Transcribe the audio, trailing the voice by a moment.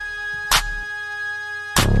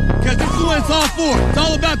it's all for. It's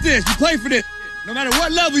all about this. You play for this. No matter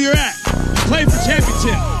what level you're at, you play for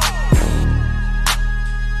championship.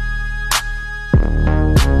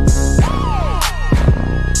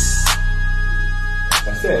 Like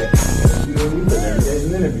I said, every day's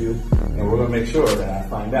an interview, and we're going to make sure that I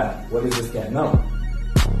find out, what does this cat know?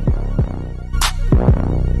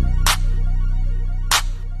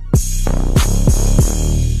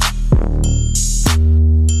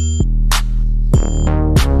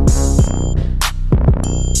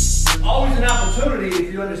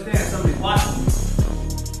 If you understand somebody's watching you.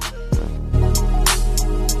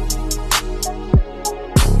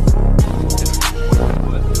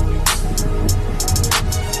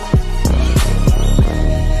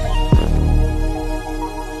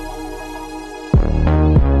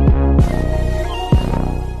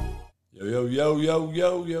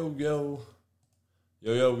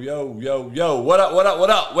 Yo. What up?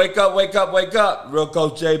 Wake up. Real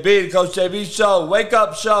Coach JB, the Coach JB Show. Wake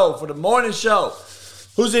up show for the morning show.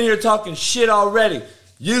 Who's in here talking shit already?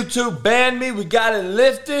 YouTube banned me. We got it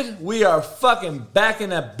lifted. We are fucking back in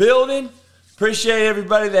that building. Appreciate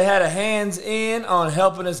everybody that had a hands in on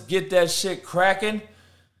helping us get that shit cracking.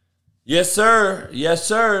 Yes, sir.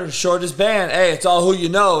 Shortest band. Hey, it's all who you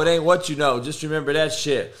know. It ain't what you know. Just remember that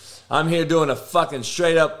shit. I'm here doing a fucking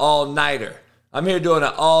straight up all-nighter. I'm here doing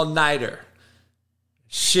an all-nighter.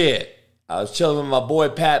 Shit. I was chilling with my boy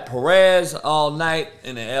Pat Perez all night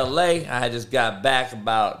in L.A. I had just got back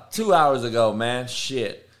about 2 hours ago, man.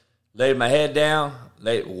 Shit. Laid my head down.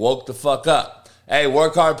 Woke the fuck up. Hey,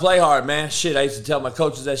 work hard, play hard, man. Shit, I used to tell my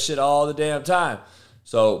coaches that shit all the damn time.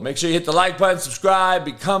 So make sure you hit the like button, subscribe,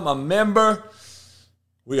 become a member.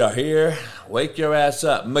 We are here. Wake your ass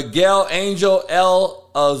up. Miguel Angel El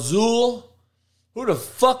Azul. Who the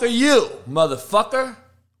fuck are you, motherfucker?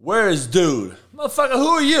 Where is dude? Motherfucker, who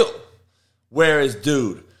are you? Where is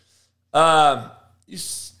dude? You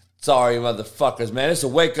sorry, motherfuckers, man. It's a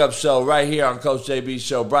wake-up show right here on Coach JB's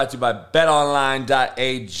show, brought to you by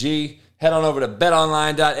betonline.ag. Head on over to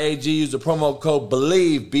betonline.ag. Use the promo code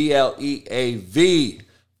BELIEVE, BLEAV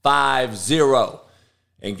 50,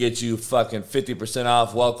 and get you fucking 50%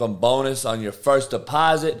 off welcome bonus on your first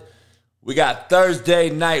deposit. We got Thursday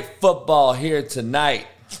night football here tonight.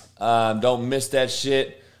 Don't miss that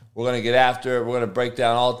shit. We're going to get after it. We're going to break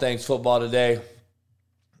down all things football today.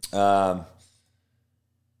 I'm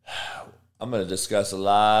going to discuss a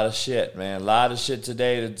lot of shit, man. A lot of shit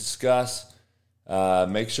today to discuss.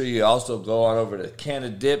 Make sure you also go on over to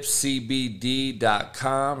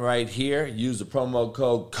CanadipCBD.com right here. Use the promo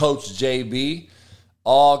code CoachJB.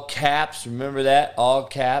 All caps. Remember that? All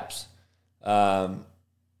caps. We're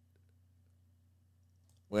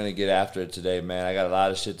going to get after it today, man. I got a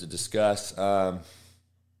lot of shit to discuss.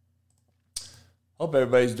 Hope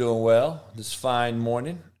everybody's doing well this fine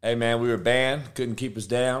morning. Hey, man, we were banned. Couldn't keep us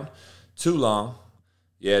down too long.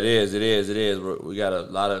 Yeah, it is. We got a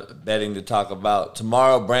lot of betting to talk about.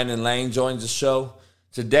 Tomorrow, Brandon Lane joins the show.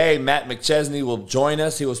 Today, Matt McChesney will join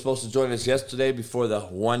us. He was supposed to join us yesterday before the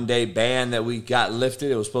one-day ban that we got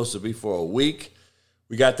lifted. It was supposed to be for a week.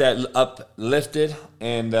 We got that uplifted,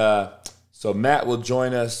 and so Matt will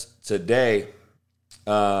join us today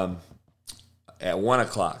at 1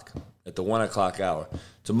 o'clock. At the 1 o'clock hour.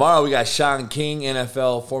 Tomorrow we got Sean King,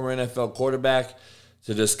 former NFL quarterback,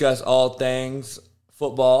 to discuss all things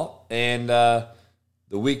football and the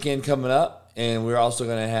weekend coming up. And we're also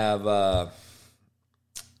going to have,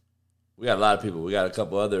 we got a lot of people. We got a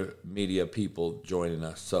couple other media people joining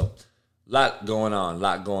us. So a lot going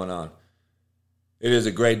on. It is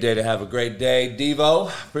a great day to have a great day.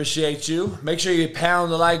 Devo, appreciate you. Make sure you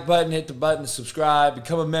pound the like button, hit the button, subscribe,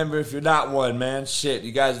 become a member if you're not one, man. Shit,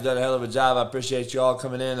 you guys have done a hell of a job. I appreciate you all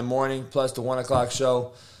coming in the morning, plus the 1 o'clock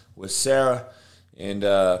show with Sarah. And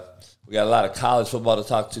we got a lot of college football to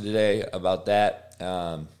talk to today about that.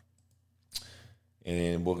 And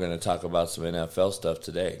we're going to talk about some NFL stuff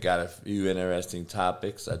today. Got a few interesting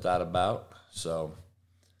topics I thought about. So,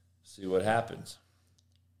 see what happens.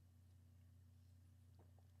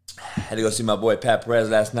 Had to go see my boy Pat Perez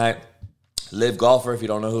last night. Live golfer, if you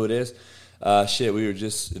don't know who it is. We were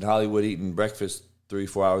just in Hollywood eating breakfast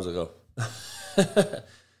 3-4 hours ago.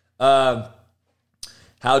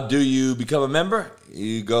 How do you become a member?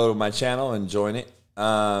 You go to my channel and join it,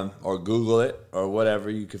 or Google it, or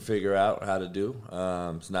whatever you can figure out how to do.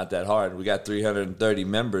 It's not that hard. We got 330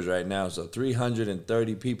 members right now, so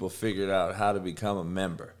 330 people figured out how to become a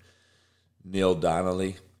member. Neil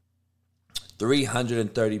Donnelly.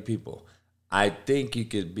 330 people. I think you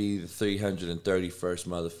could be the 331st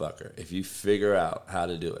motherfucker if you figure out how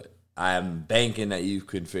to do it. I am banking that you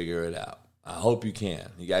can figure it out. I hope you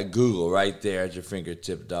can. You got Google right there at your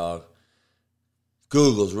fingertip, dog.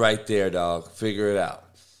 Google's right there, dog. Figure it out.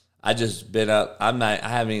 I just been up. I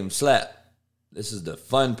haven't even slept. This is the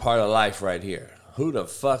fun part of life right here. Who the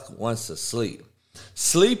fuck wants to sleep?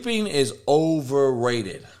 Sleeping is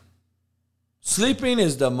overrated. Sleeping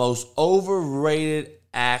is the most overrated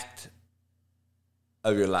act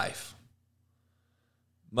of your life.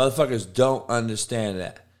 Motherfuckers don't understand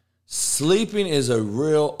that. Sleeping is a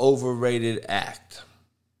real overrated act.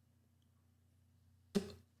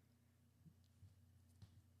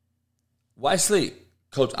 Why sleep?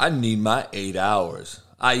 Coach, I need my 8 hours.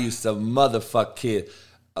 I used to motherfuck kid.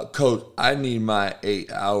 Coach, I need my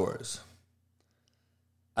 8 hours.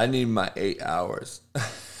 I need my 8 hours.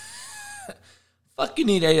 Fuck you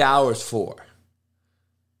need 8 hours for?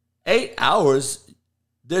 8 hours?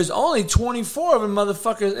 There's only 24 of them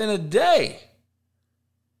motherfuckers in a day.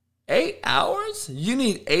 8 hours? You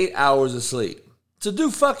need 8 hours of sleep. To do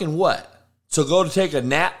fucking what? To go to take a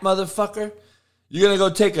nap, motherfucker? You're going to go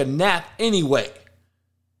take a nap anyway.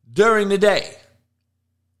 During the day.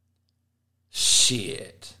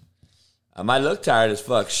 Shit. I might look tired as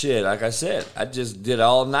fuck. Shit, like I said, I just did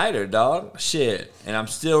all-nighter, dog. Shit. And I'm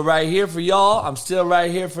still right here for y'all. I'm still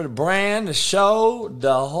right here for the brand, the show,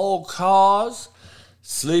 the whole cause.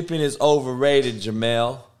 Sleeping is overrated,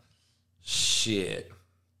 Jamel. Shit.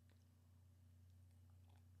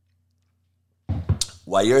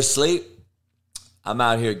 While you're asleep, I'm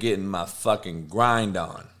out here getting my fucking grind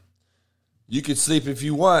on. You can sleep if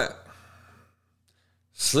you want.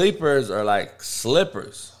 Sleepers are like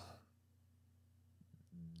slippers.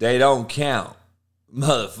 They don't count.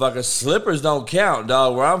 Motherfucker, slippers don't count,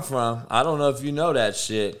 dog, where I'm from. I don't know if you know that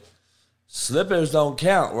shit. Slippers don't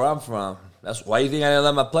count where I'm from. That's why you think I didn't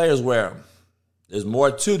let my players wear them. There's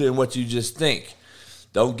more to than what you just think.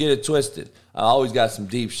 Don't get it twisted. I always got some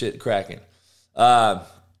deep shit cracking.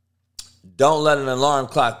 Don't let an alarm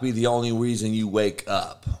clock be the only reason you wake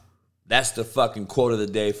up. That's the fucking quote of the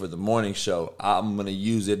day for the morning show. I'm going to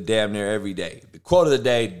use it damn near every day. The quote of the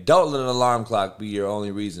day, don't let an alarm clock be your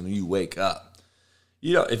only reason you wake up.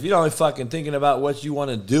 You know, if you're only fucking thinking about what you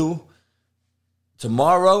want to do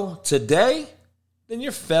tomorrow, today, then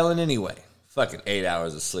you're failing anyway. Fucking 8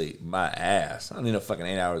 hours of sleep. My ass. I don't need no fucking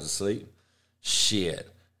 8 hours of sleep. Shit.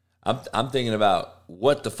 I'm thinking about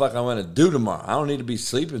what the fuck I'm going to do tomorrow. I don't need to be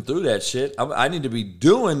sleeping through that shit. I need to be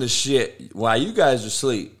doing the shit while you guys are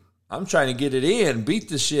asleep. I'm trying to get it in, beat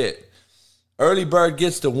the shit. Early bird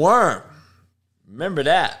gets the worm. Remember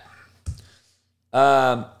that.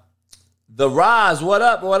 The Roz, what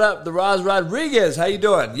up? What up? The Roz Rodriguez, how you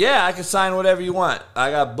doing? Yeah, I can sign whatever you want.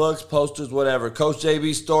 I got books, posters, whatever.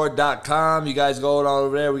 CoachJBStore.com. You guys go on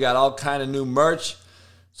over there. We got all kind of new merch.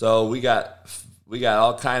 So we got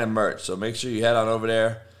all kind of merch. So make sure you head on over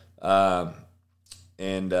there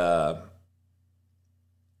and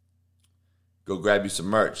go grab you some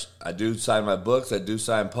merch. I do sign my books. I do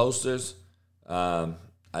sign posters. I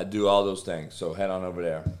do all those things. So head on over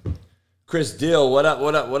there. Chris Dill, what up,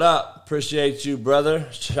 what up, what up? Appreciate you, brother.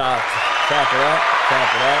 Clap it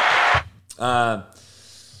up.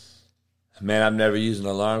 Man, I've never used an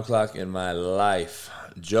alarm clock in my life.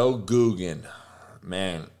 Joe Guggen.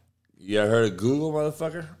 Man, you ever heard of Google,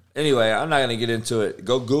 motherfucker? Anyway, I'm not going to get into it.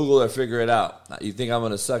 Go Google or figure it out. You think I'm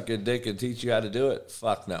going to suck your dick and teach you how to do it?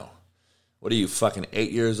 Fuck no. What are you, fucking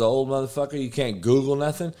 8 years old, motherfucker? You can't Google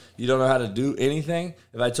nothing? You don't know how to do anything?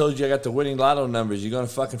 If I told you I got the winning lotto numbers, you going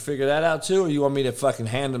to fucking figure that out too? Or you want me to fucking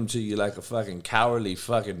hand them to you like a fucking cowardly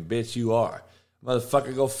fucking bitch you are?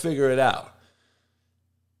 Motherfucker, go figure it out.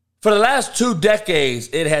 For the last 2 decades,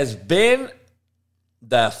 it has been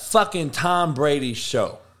the fucking Tom Brady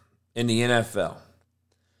show in the NFL.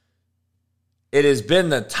 It has been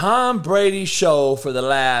the Tom Brady show for the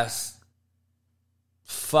last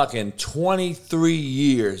fucking 23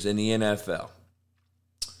 years in the NFL.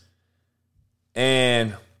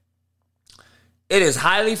 And it is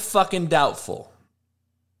highly fucking doubtful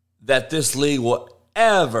that this league will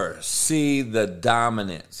ever see the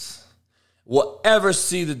dominance.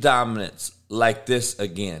 Like this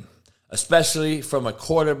again. Especially from a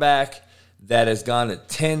quarterback that has gone to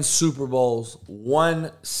 10 Super Bowls,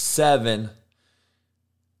 won 7,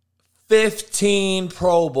 15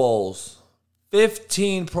 Pro Bowls.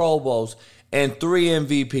 15 Pro Bowls, and 3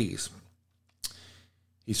 MVPs.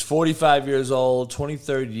 He's 45 years old,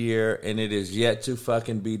 23rd year, and it is yet to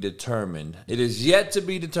fucking be determined. It is yet to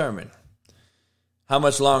be determined how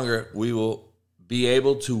much longer we will be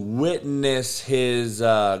able to witness his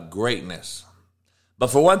greatness. But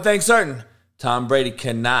for one thing certain, Tom Brady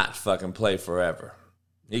cannot fucking play forever.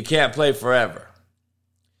 He can't play forever.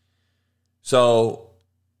 So,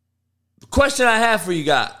 the question I have for you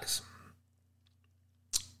guys,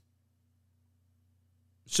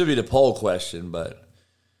 Should be the poll question, but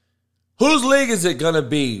whose league is it going to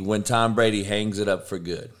be when Tom Brady hangs it up for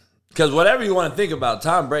good? Because whatever you want to think about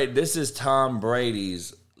Tom Brady, this is Tom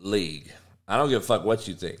Brady's league. I don't give a fuck what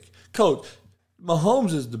you think. Coach,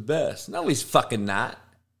 Mahomes is the best. No, he's fucking not.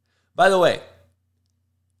 By the way,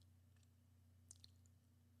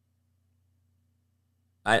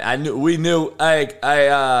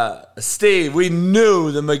 Steve, we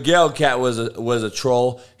knew the Miguel cat was a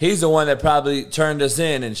troll. He's the one that probably turned us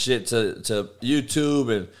in and shit to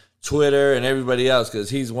YouTube and Twitter and everybody else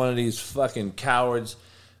because he's one of these fucking cowards.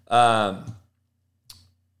 And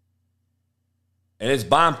it's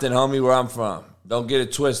Bompton, homie, where I'm from. Don't get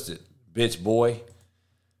it twisted, bitch boy.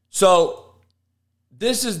 So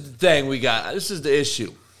this is the thing we got. This is the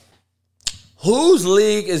issue. Whose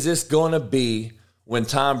league is this going to be when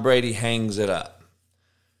Tom Brady hangs it up?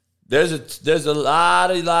 There's a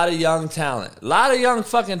lot of young talent. A lot of young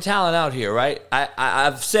fucking talent out here, right?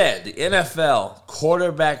 I've said the NFL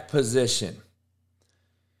quarterback position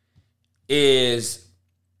is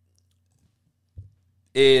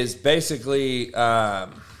basically the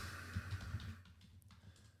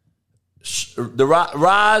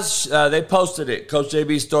Roz, they posted it,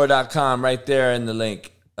 CoachJBStore.com right there in the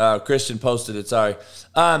link. Christian posted it, sorry.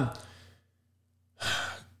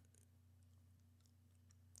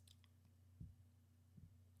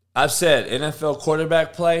 I've said NFL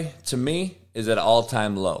quarterback play, to me, is at an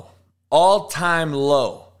all-time low. All-time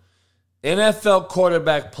low. NFL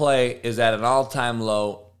quarterback play is at an all-time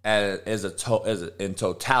low in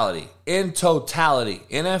totality. In totality,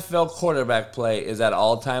 NFL quarterback play is at an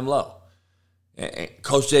all-time low.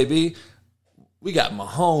 Coach JB, we got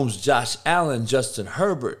Mahomes, Josh Allen, Justin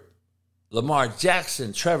Herbert, Lamar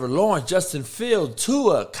Jackson, Trevor Lawrence, Justin Fields,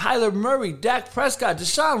 Tua, Kyler Murray, Dak Prescott,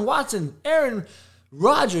 Deshaun Watson, Aaron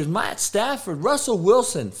Rodgers, Matt Stafford, Russell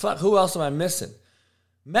Wilson. Fuck, who else am I missing?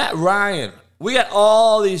 Matt Ryan. We got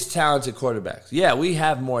all these talented quarterbacks. Yeah, we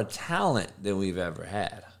have more talent than we've ever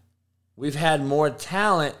had. We've had more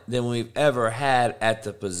talent than we've ever had at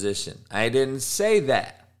the position. I didn't say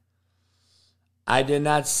that. I did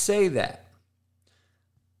not say that.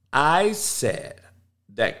 I said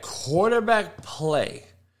that quarterback play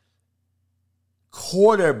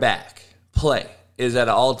is at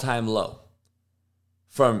an all-time low.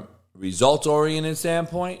 From results-oriented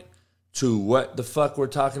standpoint to what the fuck we're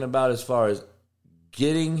talking about as far as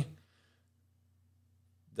getting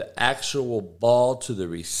the actual ball to the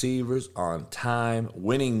receivers on time,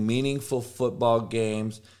 winning meaningful football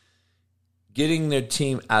games, getting their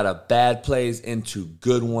team out of bad plays into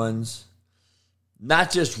good ones,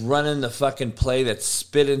 not just running the fucking play that's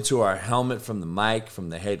spit into our helmet from the mic, from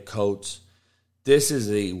the head coach. This is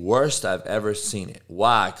the worst I've ever seen it.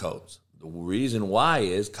 Why, coach? The reason why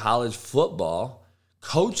is college football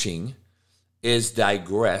coaching is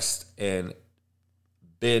digressed and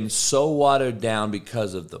been so watered down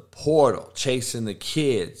because of the portal, chasing the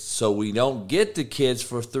kids. So we don't get the kids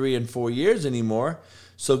for 3 and 4 years anymore.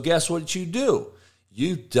 So guess what you do?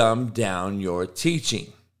 You dumb down your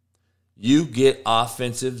teaching. You get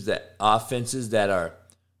offenses that are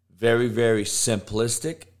very, very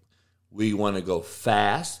simplistic. We want to go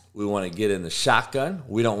fast. We want to get in the shotgun.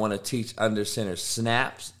 We don't want to teach under center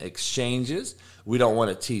snaps, exchanges. We don't want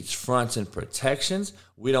to teach fronts and protections.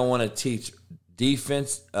 We don't want to teach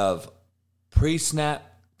defense of pre-snap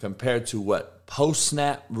compared to what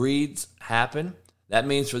post-snap reads happen. That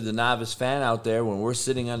means for the novice fan out there, when we're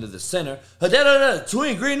sitting under the center,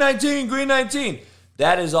 tween, green 19,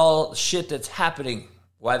 that is all shit that's happening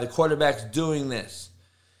while the quarterback's doing this.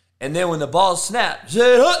 And then when the ball snaps,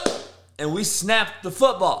 and we snap the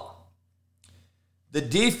football, the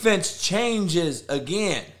defense changes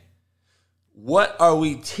again. What are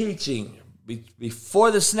we teaching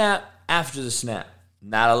before the snap, after the snap?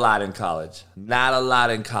 Not a lot in college. Not a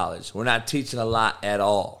lot in college. We're not teaching a lot at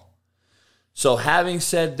all. So having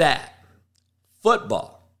said that,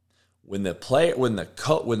 football, when the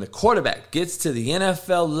quarterback gets to the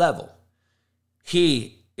NFL level,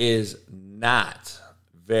 he is not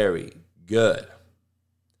very good.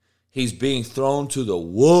 He's being thrown to the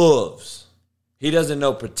wolves. He doesn't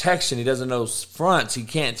know protection. He doesn't know fronts. He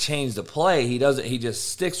can't change the play. He just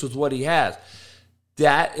sticks with what he has.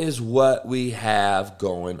 That is what we have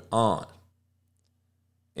going on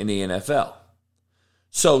in the NFL.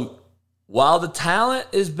 So while the talent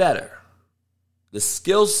is better, the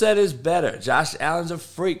skill set is better. Josh Allen's a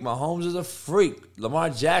freak. Mahomes is a freak. Lamar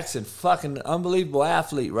Jackson, fucking unbelievable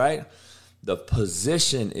athlete, right? The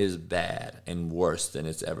position is bad and worse than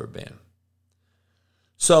it's ever been.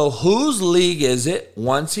 So whose league is it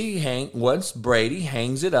once Brady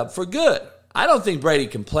hangs it up for good? I don't think Brady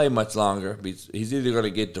can play much longer. He's either going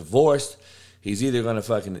to get divorced. He's either going to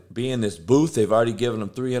fucking be in this booth they've already given him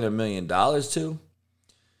 $300 million to.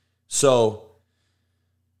 So,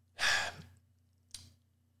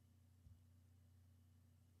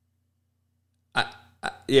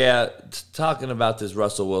 talking about this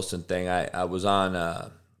Russell Wilson thing, I was on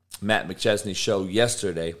Matt McChesney's show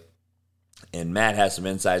yesterday, and Matt has some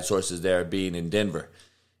inside sources there being in Denver.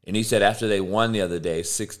 And he said after they won the other day,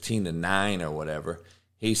 16-9 or whatever,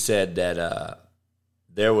 he said that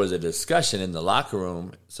there was a discussion in the locker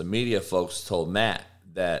room. Some media folks told Matt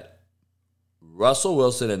that Russell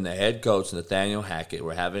Wilson and the head coach, Nathaniel Hackett,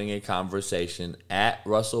 were having a conversation at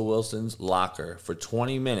Russell Wilson's locker for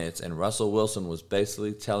 20 minutes, and Russell Wilson was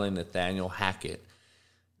basically telling Nathaniel Hackett,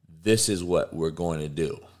 this is what we're going to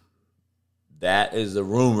do. That is the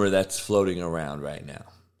rumor that's floating around right now.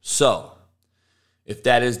 So, if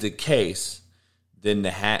that is the case, then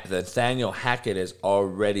Nathaniel Hackett has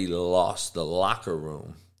already lost the locker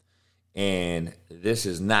room. And this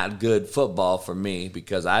is not good football for me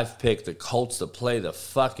because I've picked the Colts to play the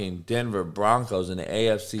fucking Denver Broncos in the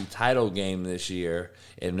AFC title game this year.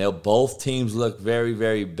 And both teams look very,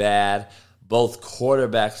 very bad. Both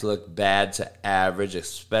quarterbacks look bad to average,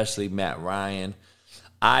 especially Matt Ryan.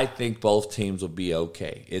 I think both teams will be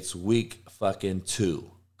okay. It's week fucking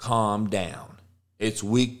 2. Calm down. It's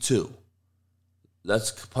week 2.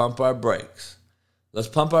 Let's pump our brakes.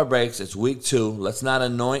 It's week 2. Let's not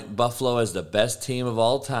anoint Buffalo as the best team of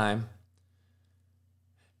all time.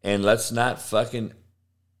 And let's not fucking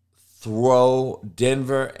throw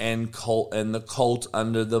Denver and the Colts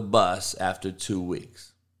under the bus after 2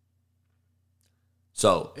 weeks.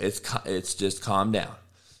 So it's just calm down.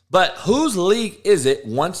 But whose league is it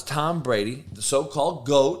once Tom Brady, the so-called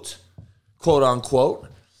GOAT, quote unquote,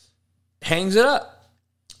 hangs it up?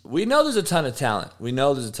 We know there's a ton of talent.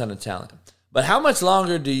 But how much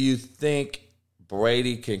longer do you think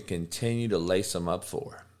Brady can continue to lace them up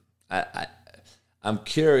for? I'm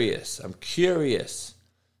curious.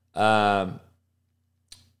 How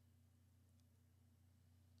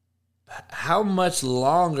much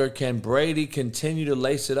longer can Brady continue to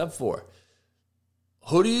lace it up for?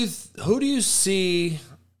 Who do you see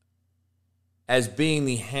as being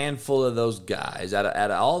the handful of those guys out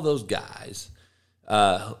of all those guys?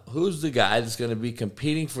 Who's the guy that's going to be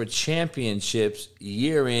competing for championships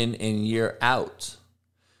year in and year out?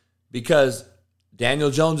 Because Daniel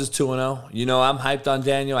Jones is 2-0. You know, I'm hyped on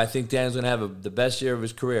Daniel. I think Daniel's going to have the best year of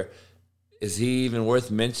his career. Is he even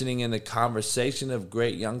worth mentioning in the conversation of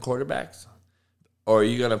great young quarterbacks? Or are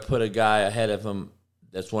you going to put a guy ahead of him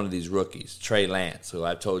that's one of these rookies, Trey Lance, who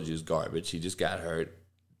I told you is garbage. He just got hurt.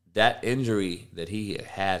 That injury that he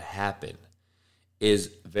had happen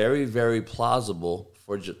is very, very plausible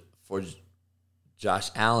for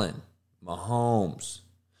Josh Allen, Mahomes,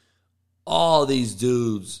 all these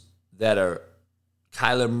dudes that are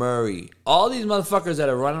Kyler Murray, all these motherfuckers that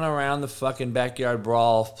are running around the fucking backyard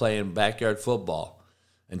brawl playing backyard football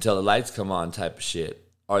until the lights come on type of shit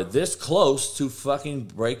are this close to fucking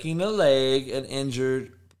breaking a leg and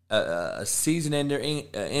injured a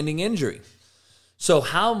season-ending injury. So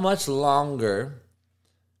how much longer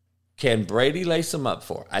can Brady lace him up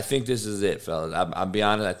for? I think this is it, fellas. I'll be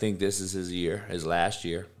honest. I think this is his year, his last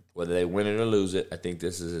year. Whether they win it or lose it, I think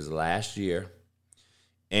this is his last year.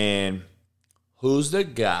 And who's the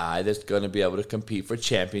guy that's going to be able to compete for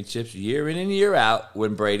championships year in and year out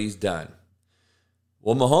when Brady's done?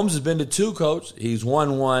 Well, Mahomes has been to 2, Coach. He's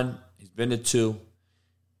won 1. He's been to 2.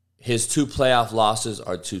 His 2 playoff losses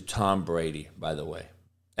are to Tom Brady, by the way.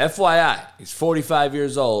 FYI, he's 45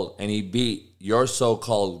 years old, and he beat your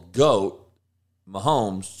so-called GOAT,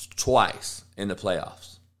 Mahomes, twice in the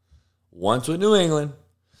playoffs. Once with New England,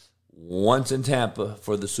 once in Tampa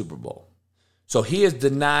for the Super Bowl. So he has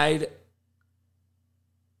denied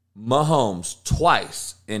Mahomes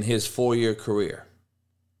twice in his 4-year career.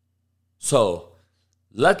 So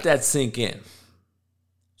let that sink in.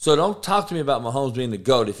 So don't talk to me about Mahomes being the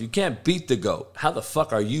GOAT. If you can't beat the GOAT, how the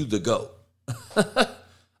fuck are you the GOAT?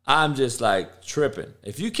 I'm just like tripping.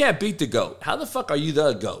 If you can't beat the GOAT, how the fuck are you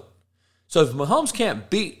the GOAT? So if Mahomes can't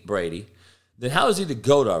beat Brady, then how is he the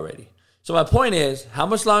GOAT already? So my point is, how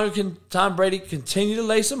much longer can Tom Brady continue to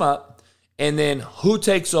lace him up? And then who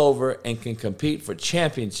takes over and can compete for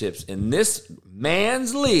championships in this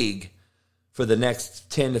man's league for the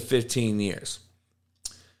next 10 to 15 years?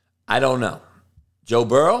 I don't know. Joe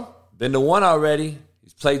Burrow, been to 1 already.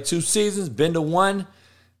 He's played 2 seasons, been to 1.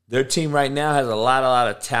 Their team right now has a lot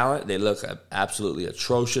of talent. They look absolutely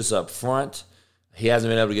atrocious up front. He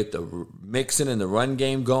hasn't been able to get the Mixon and the run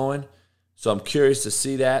game going. So I'm curious to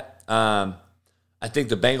see that. I think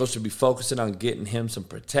the Bengals should be focusing on getting him some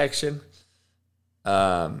protection.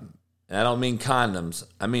 And I don't mean condoms.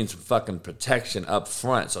 I mean some fucking protection up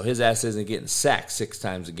front so his ass isn't getting sacked 6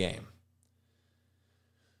 times a game.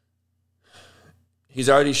 He's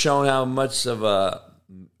already shown how much of a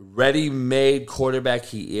ready-made quarterback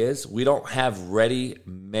he is. We don't have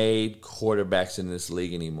ready-made quarterbacks in this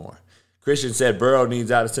league anymore. Christian said Burrow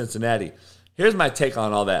needs out of Cincinnati. Here's my take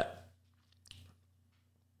on all that.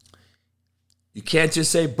 You can't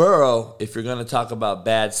just say Burrow if you're going to talk about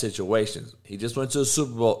bad situations. He just went to the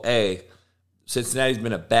Super Bowl. Cincinnati's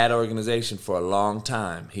been a bad organization for a long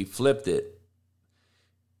time. He flipped it.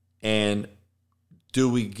 And do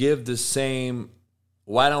we give the same...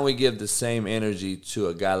 Why don't we give the same energy to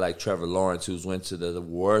a guy like Trevor Lawrence, who's went to the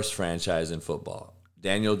worst franchise in football?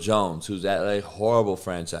 Daniel Jones, who's at a horrible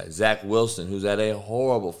franchise. Zach Wilson, who's at a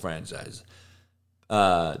horrible franchise.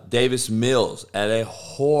 Davis Mills at a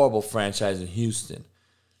horrible franchise in Houston.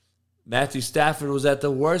 Matthew Stafford was at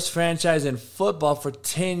the worst franchise in football for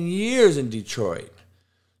 10 years in Detroit.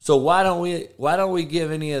 So why don't we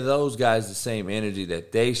give any of those guys the same energy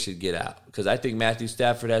that they should get out? Because I think Matthew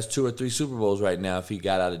Stafford has 2 or 3 Super Bowls right now if he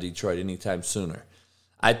got out of Detroit anytime sooner.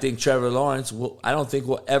 I think Trevor Lawrence, I don't think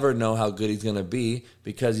we'll ever know how good he's going to be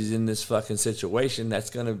because he's in this fucking situation. It's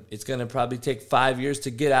going to probably take 5 years to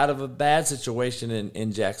get out of a bad situation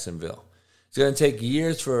in Jacksonville. It's going to take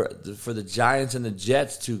years for the Giants and the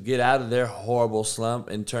Jets to get out of their horrible slump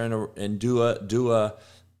and do a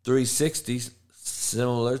 360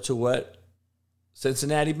 similar to what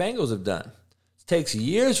Cincinnati Bengals have done. It takes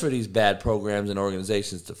years for these bad programs and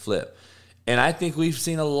organizations to flip. And I think we've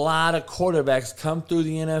seen a lot of quarterbacks come through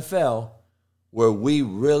the NFL where we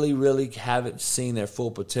really, really haven't seen their full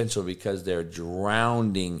potential because they're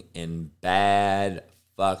drowning in bad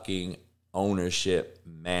fucking ownership,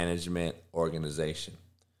 management, organization.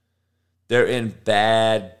 They're in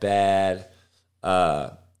bad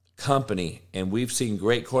company. And we've seen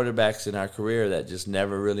great quarterbacks in our career that just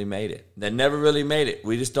never really made it.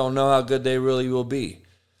 We just don't know how good they really will be.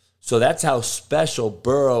 So that's how special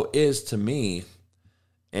Burrow is to me.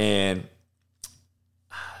 And,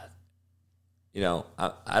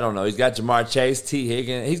 I don't know. He's got Jamar Chase, T.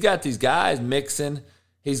 Higgins. He's got these guys mixing.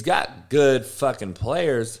 He's got good fucking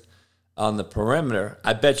players on the perimeter.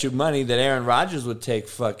 I bet you money that Aaron Rodgers would take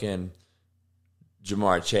fucking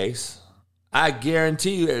Jamar Chase. I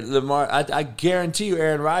guarantee you,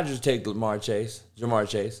 Aaron Rodgers would take Jamar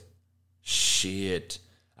Chase. Shit.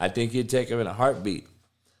 I think he'd take him in a heartbeat.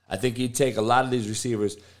 I think he'd take a lot of these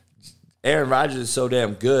receivers. Aaron Rodgers is so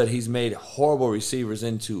damn good, he's made horrible receivers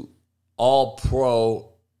into all-pro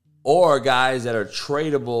or guys that are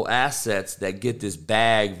tradable assets that get this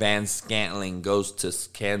bag. Van Scantling goes to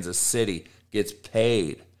Kansas City, gets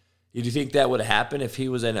paid. Do you think that would happen if he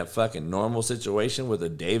was in a fucking normal situation with a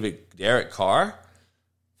Derek Carr?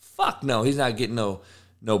 Fuck no, he's not getting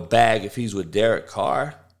no bag if he's with Derek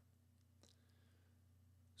Carr.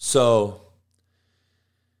 So...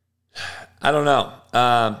 I don't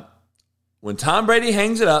know. When Tom Brady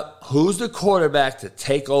hangs it up, who's the quarterback to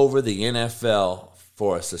take over the NFL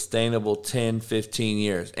for a sustainable 10, 15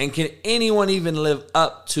 years? And can anyone even live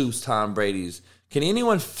up to Tom Brady's? Can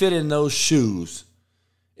anyone fit in those shoes?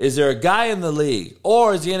 Is there a guy in the league?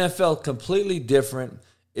 Or is the NFL completely different?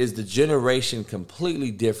 Is the generation completely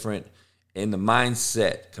different? And the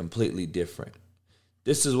mindset completely different?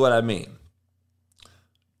 This is what I mean.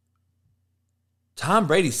 Tom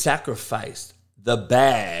Brady sacrificed the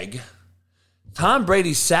bag. Tom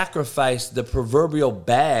Brady sacrificed the proverbial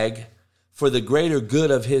bag for the greater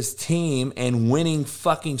good of his team and winning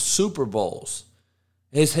fucking Super Bowls.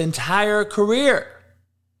 His entire career.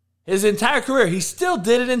 He still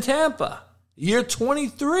did it in Tampa. Year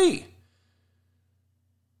 23.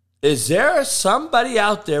 Is there somebody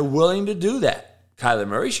out there willing to do that? Kyler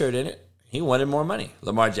Murray sure didn't. He wanted more money.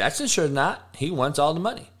 Lamar Jackson sure not. He wants all the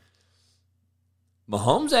money.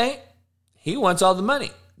 Mahomes ain't. He wants all the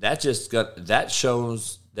money. That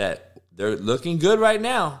shows that they're looking good right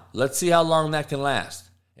now. Let's see how long that can last.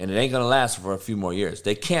 And it ain't going to last for a few more years.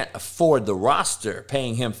 They can't afford the roster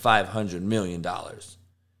paying him $500 million.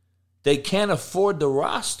 They can't afford the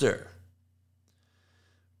roster.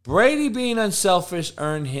 Brady being unselfish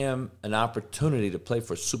earned him an opportunity to play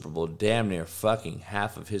for Super Bowl damn near fucking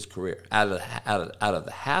half of his career. Out of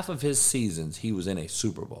the half of his seasons, he was in a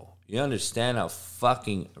Super Bowl. You understand how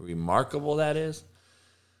fucking remarkable that is?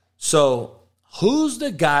 So, who's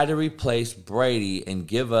the guy to replace Brady and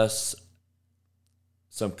give us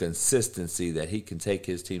some consistency that he can take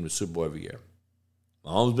his team to Super Bowl every year?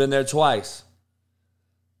 Mahomes been there twice.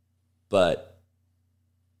 But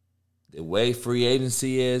the way free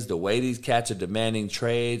agency is, the way these cats are demanding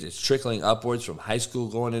trades, it's trickling upwards from high school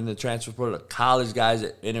going into the transfer portal to college guys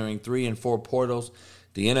entering 3 and 4 portals.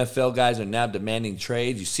 The NFL guys are now demanding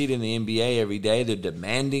trades. You see it in the NBA every day. They're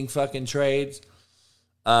demanding fucking trades.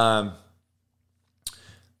 I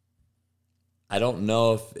don't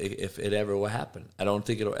know if it ever will happen. I don't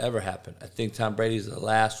think it'll ever happen. I think Tom Brady's the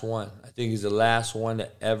last one. I think he's the last one to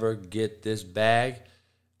ever get this bag.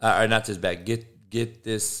 Or not this bag. Get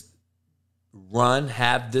this run.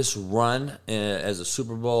 Have this run as a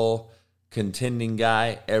Super Bowl contending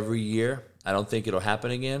guy every year. I don't think it'll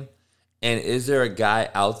happen again. And is there a guy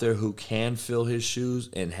out there who can fill his shoes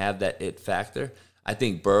and have that it factor? I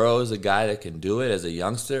think Burrow is a guy that can do it as a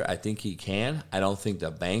youngster. I think he can. I don't think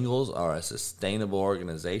the Bengals are a sustainable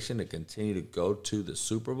organization to continue to go to the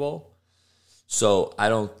Super Bowl. So I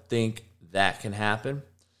don't think that can happen.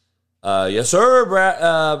 Yes, sir,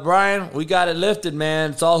 Brian. We got it lifted,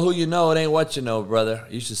 man. It's all who you know. It ain't what you know, brother.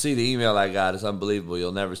 You should see the email I got. It's unbelievable.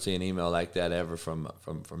 You'll never see an email like that ever from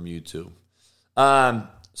YouTube.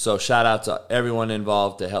 So shout out to everyone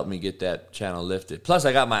involved to help me get that channel lifted. Plus,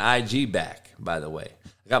 I got my IG back, by the way.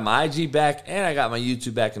 I got my IG back and I got my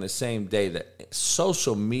YouTube back in the same day. That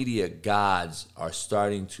social media gods are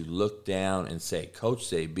starting to look down and say, Coach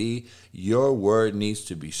JB, your word needs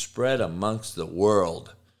to be spread amongst the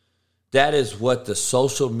world. That is what the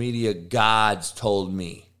social media gods told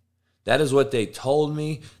me. That is what they told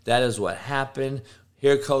me. That is what happened.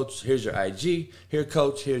 Here, Coach, here's your IG. Here,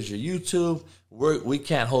 Coach, here's your YouTube. We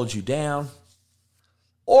can't hold you down.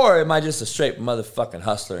 Or am I just a straight motherfucking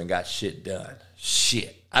hustler and got shit done?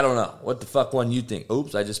 Shit. I don't know. What the fuck one you think?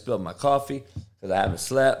 Oops, I just spilled my coffee because I haven't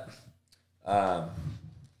slept. Hey,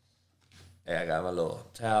 I got my little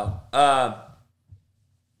towel.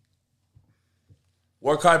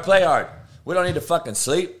 Work hard, play hard. We don't need to fucking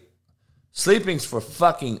sleep. Sleeping's for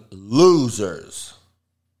fucking losers.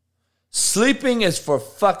 Sleeping is for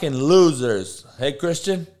fucking losers. Hey,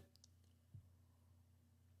 Christian?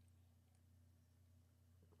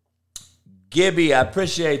 Gibby, I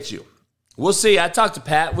appreciate you. We'll see. I talked to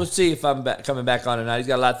Pat. We'll see if I'm coming back on tonight. He's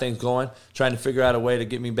got a lot of things going, trying to figure out a way to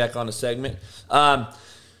get me back on the segment.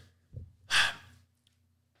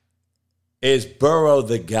 Is Burrow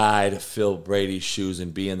the guy to fill Brady's shoes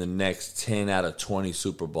and be in the next 10 out of 20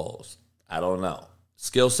 Super Bowls? I don't know.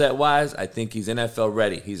 Skill set wise, I think he's NFL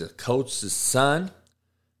ready. He's a coach's son.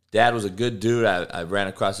 Dad was a good dude. I ran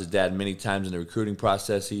across his dad many times in the recruiting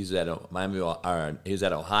process. He's at he's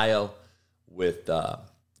at Ohio with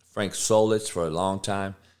Frank Solich for a long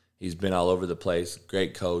time. He's been all over the place.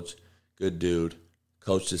 Great coach, good dude.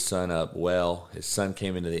 Coached his son up well. His son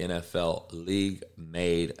came into the NFL league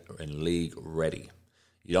made and league ready.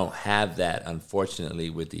 You don't have that, unfortunately,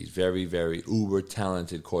 with these very, very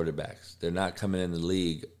uber-talented quarterbacks. They're not coming in the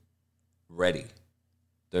league ready.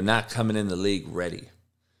 They're not coming in the league ready.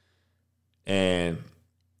 And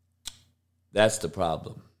that's the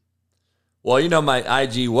problem. Well, you know, my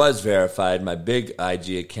IG was verified. My big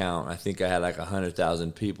IG account, I think I had like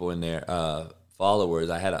 100,000 people in there, followers.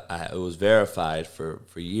 It was verified for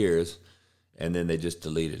years, and then they just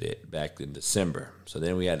deleted it back in December. So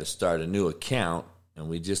then we had to start a new account, and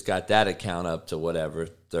we just got that account up to whatever,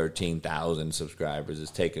 13,000 subscribers. It's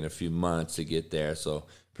taken a few months to get there, so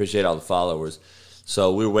appreciate all the followers.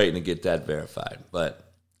 So we're waiting to get that verified.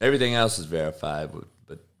 But everything else is verified,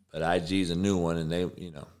 but IG's a new one, and they, you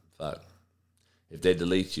know, fuck. If they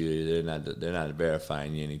delete you, they're not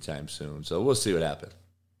verifying you anytime soon. So we'll see what happens.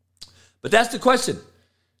 But that's the question.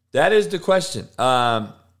 That is the question.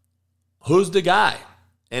 Who's the guy?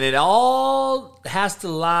 And it all has to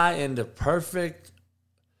lie in the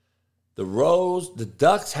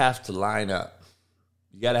ducks have to line up.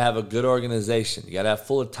 You got to have a good organization. You got to have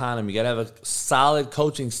full autonomy. You got to have a solid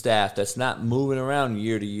coaching staff that's not moving around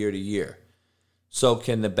year to year to year. So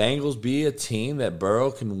can the Bengals be a team that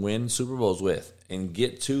Burrow can win Super Bowls with and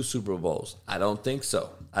get to Super Bowls? I don't think so.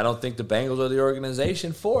 I don't think the Bengals are the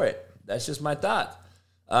organization for it. That's just my thought.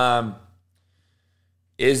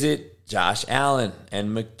 Is it Josh Allen and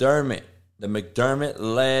McDermott? The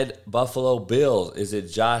McDermott-led Buffalo Bills. Is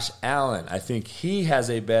it Josh Allen? I think he has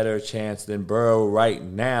a better chance than Burrow right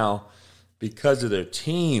now because of their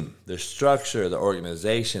team, their structure, the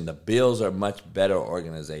organization. The Bills are a much better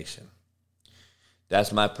organization.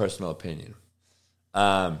 That's my personal opinion.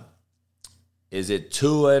 Is it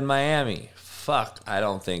Tua in Miami? Fuck, I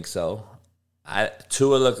don't think so.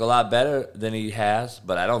 Tua look a lot better than he has,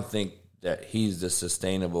 but I don't think that he's the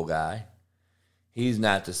sustainable guy. He's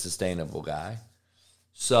not the sustainable guy.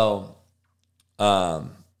 So,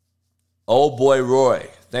 old boy Roy,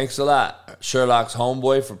 thanks a lot, Sherlock's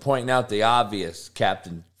homeboy, for pointing out the obvious,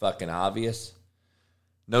 Captain fucking obvious?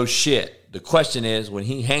 No shit. The question is, when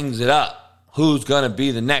he hangs it up, who's going to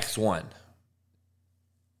be the next one?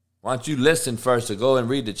 Why don't you listen first or go and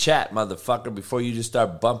read the chat, motherfucker, before you just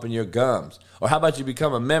start bumping your gums? Or how about you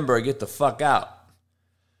become a member and get the fuck out?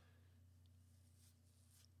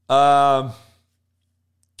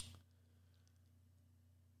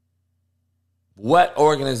 What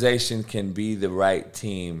organization can be the right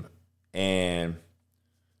team? And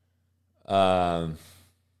the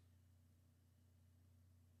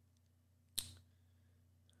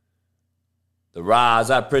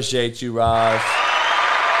Roz, I appreciate you, Roz.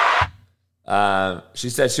 She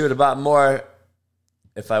said she would have bought more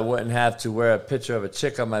if I wouldn't have to wear a picture of a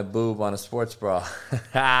chick on my boob on a sports bra.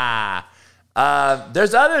 I got the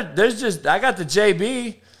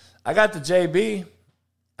JB. I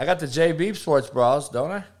got the JB sports bras,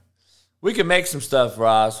 don't I? We can make some stuff,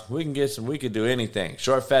 Roz. We can do anything.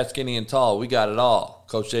 Short, fat, skinny, and tall. We got it all.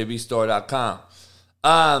 CoachJBStore.com.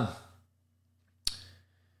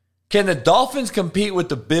 Can the Dolphins compete with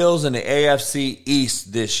the Bills in the AFC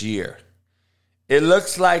East this year? It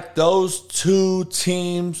looks like those two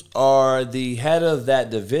teams are the head of that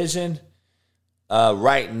division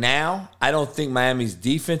right now. I don't think Miami's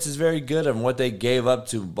defense is very good on what they gave up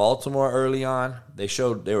to Baltimore early on. They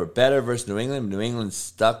showed they were better versus New England. New England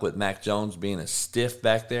stuck with Mac Jones being a stiff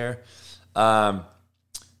back there. Not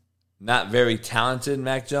very talented,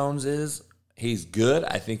 Mac Jones is. He's good.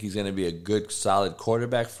 I think he's going to be a good, solid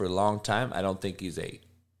quarterback for a long time. I don't think he's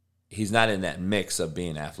not in that mix of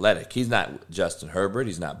being athletic. He's not Justin Herbert.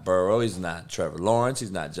 He's not Burrow. He's not Trevor Lawrence.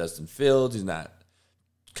 He's not Justin Fields. He's not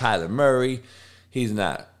Kyler Murray. He's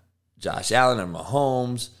not Josh Allen or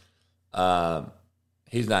Mahomes.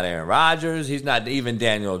 He's not Aaron Rodgers. He's not even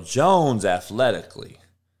Daniel Jones athletically.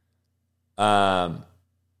 But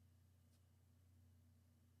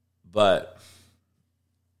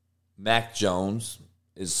Mac Jones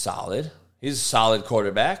is solid. He's a solid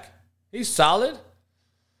quarterback. He's solid.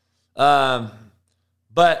 But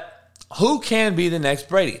who can be the next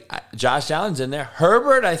Brady? Josh Allen's in there.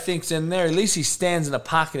 Herbert, I think, is in there. At least he stands in the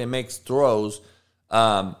pocket and makes throws.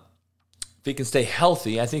 If he can stay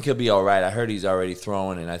healthy, I think he'll be all right. I heard he's already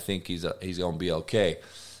throwing, and I think he's going to be okay.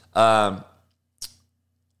 I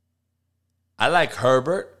like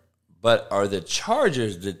Herbert, but are the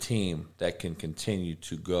Chargers the team that can continue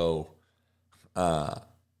to go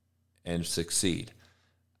and succeed?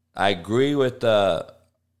 I agree with our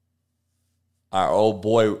old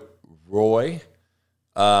boy Roy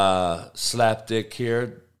Slapdick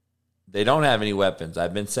here. They don't have any weapons.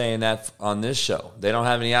 I've been saying that on this show. They don't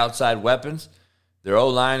have any outside weapons. Their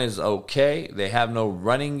O-line is okay. They have no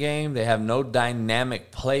running game. They have no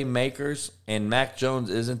dynamic playmakers. And Mac Jones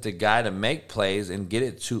isn't the guy to make plays and get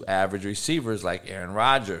it to average receivers like Aaron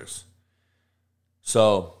Rodgers.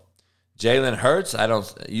 So Jalen Hurts,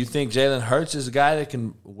 you think Jalen Hurts is a guy that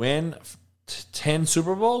can win 10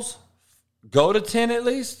 Super Bowls? Go to 10 at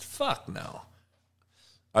least? Fuck no.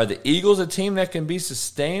 Are the Eagles a team that can be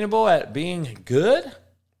sustainable at being good?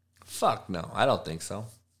 Fuck no. I don't think so.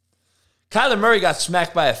 Kyler Murray got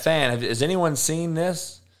smacked by a fan. Has anyone seen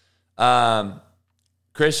this?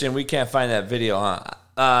 Christian, we can't find that video,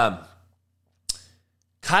 huh?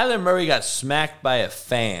 Kyler Murray got smacked by a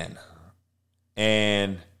fan.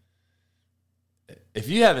 And if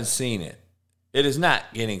you haven't seen it, it is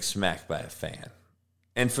not getting smacked by a fan.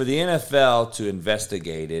 And for the NFL to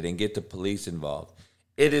investigate it and get the police involved,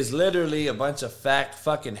 it is literally a bunch of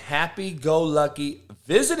fucking happy-go-lucky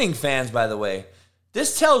visiting fans, by the way.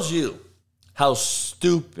 This tells you how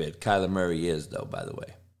stupid Kyler Murray is, though, by the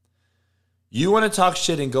way. You want to talk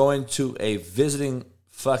shit and go into a visiting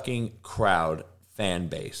fucking crowd fan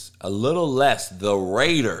base. A little less the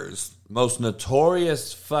Raiders, most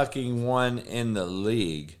notorious fucking one in the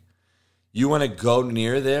league. You want to go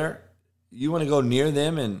near there? You want to go near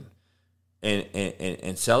them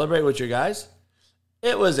and celebrate with your guys?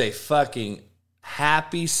 It was a fucking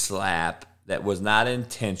happy slap that was not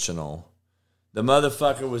intentional. The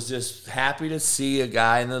motherfucker was just happy to see a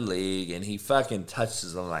guy in the league, and he fucking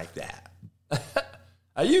touches him like that.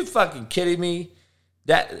 Are you fucking kidding me?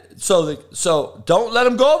 So don't let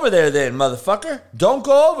him go over there then, motherfucker. Don't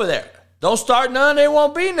go over there. Don't start none, there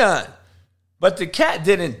won't be none. But the cat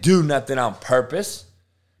didn't do nothing on purpose.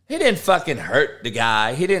 He didn't fucking hurt the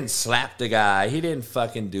guy. He didn't slap the guy. He didn't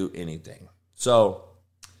fucking do anything. So,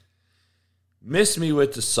 miss me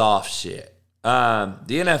with the soft shit. The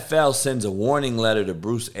NFL sends a warning letter to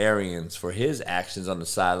Bruce Arians for his actions on the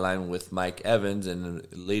sideline with Mike Evans and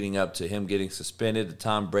leading up to him getting suspended, the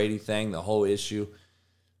Tom Brady thing, the whole issue.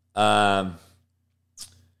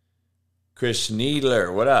 Chris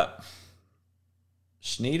Needler, what up?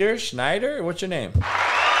 Schneider? What's your name?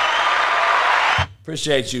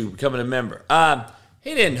 Appreciate you becoming a member.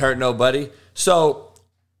 He didn't hurt nobody. So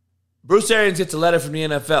Bruce Arians gets a letter from the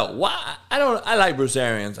NFL. Why? I like Bruce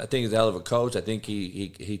Arians. I think he's a hell of a coach. I think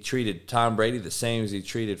he treated Tom Brady the same as he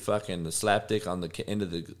treated fucking the slapdick on the end of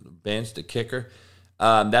the bench, the kicker.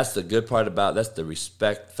 That's the good part that's the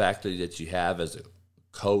respect factor that you have as a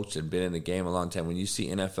coach and been in the game a long time. When you see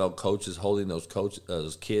NFL coaches holding those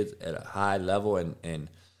kids at a high level and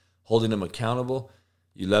holding them accountable,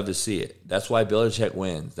 you love to see it. That's why Belichick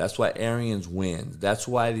wins. That's why Arians wins. That's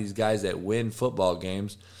why these guys that win football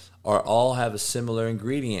games all have a similar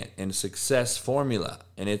ingredient and success formula,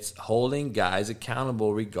 and it's holding guys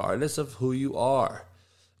accountable regardless of who you are.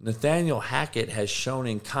 Nathaniel Hackett has shown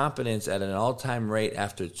incompetence at an all-time rate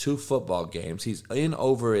after 2 football games. He's in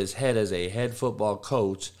over his head as a head football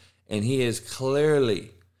coach, and he is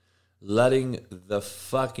clearly letting the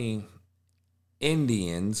fucking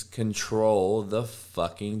Indians control the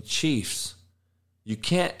fucking Chiefs. You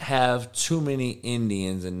can't have too many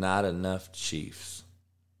Indians and not enough Chiefs.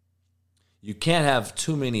 You can't have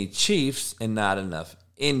too many Chiefs and not enough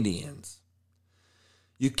Indians.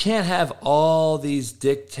 You can't have all these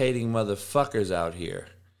dictating motherfuckers out here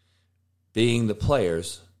being the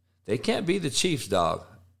players. They can't be the Chiefs, dog.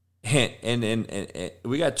 And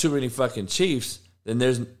we got too many fucking Chiefs.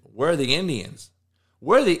 Then where are the Indians?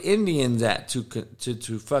 Where are the Indians at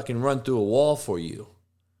to fucking run through a wall for you?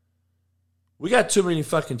 We got too many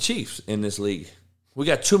fucking Chiefs in this league. We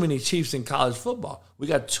got too many Chiefs in college football. We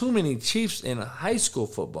got too many Chiefs in high school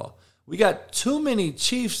football. We got too many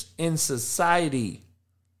Chiefs in society.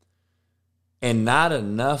 And not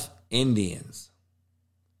enough Indians.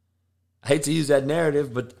 I hate to use that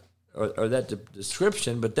narrative, or that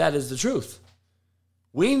description, but that is the truth.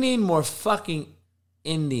 We need more fucking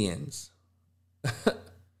Indians.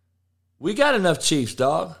 We got enough Chiefs,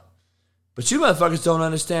 dog. But you motherfuckers don't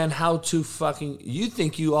understand how to fucking... You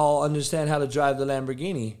think you all understand how to drive the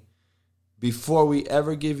Lamborghini before we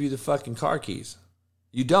ever give you the fucking car keys.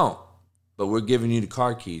 You don't. But we're giving you the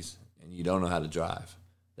car keys, and you don't know how to drive.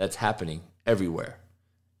 That's happening everywhere.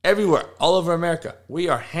 Everywhere. All over America. We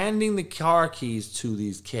are handing the car keys to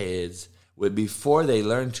these kids before they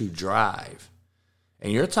learn to drive.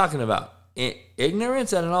 And you're talking about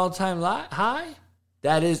ignorance at an all-time high?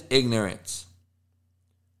 That is ignorance.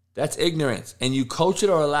 That's ignorance. And you coach it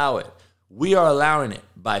or allow it. We are allowing it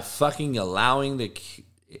by fucking allowing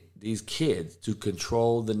these kids to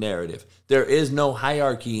control the narrative. There is no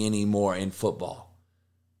hierarchy anymore in football.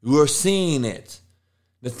 We're seeing it.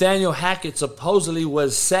 Nathaniel Hackett supposedly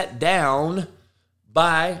was set down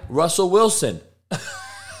by Russell Wilson.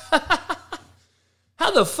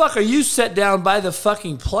 How the fuck are you set down by the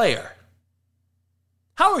fucking player?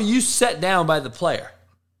 How are you set down by the player?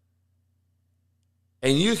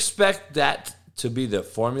 And you expect that to be the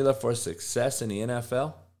formula for success in the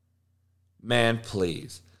NFL? Man,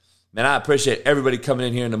 please. Man, I appreciate everybody coming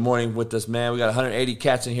in here in the morning with us, man. We got 180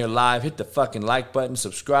 cats in here live. Hit the fucking like button,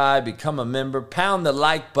 subscribe, become a member. Pound the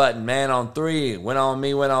like button, man, on 3. Went on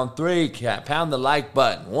me, went on 3, cat. Pound the like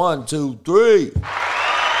button. 1, 2, 3. Hit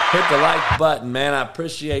the like button, man. I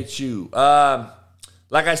appreciate you.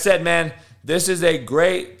 Like I said, man, this is a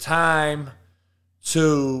great time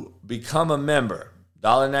to become a member.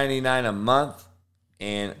 $1.99 a month.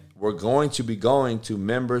 And we're going to be going to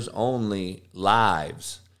members-only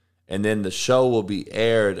lives. And then the show will be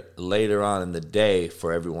aired later on in the day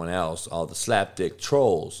for everyone else, all the slapdick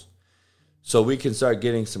trolls. So we can start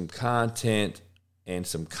getting some content and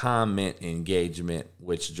some comment engagement,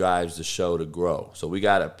 which drives the show to grow. So we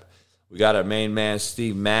got our main man,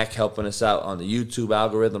 Steve Mack, helping us out on the YouTube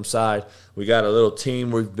algorithm side. We got a little team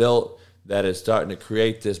we've built that is starting to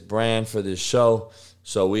create this brand for this show.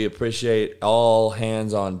 So we appreciate all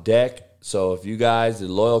hands on deck. So if you guys, the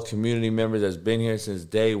loyal community members that's been here since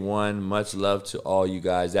day one, much love to all you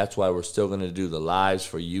guys. That's why we're still going to do the lives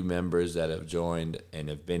for you members that have joined and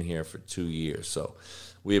have been here for 2 years. So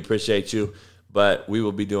we appreciate you. But we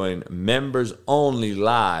will be doing members only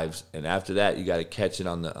lives, and after that, you got to catch it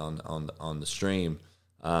on the stream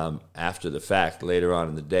after the fact later on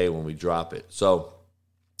in the day when we drop it. So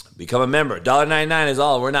become a member. $1.99 is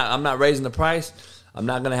all. I'm not raising the price. I'm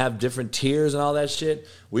not going to have different tiers and all that shit.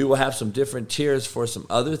 We will have some different tiers for some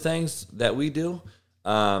other things that we do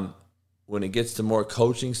when it gets to more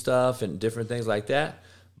coaching stuff and different things like that.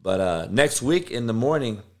 But next week in the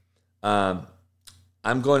morning, I'm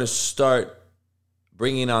going to start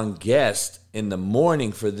bringing on guests in the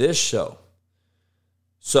morning for this show.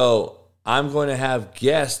 So I'm going to have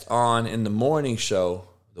guests on in the morning show,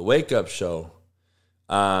 the Wake Up Show.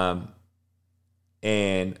 And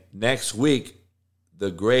next week, the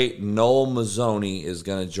great Noel Mazzoni is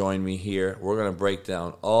going to join me here. We're going to break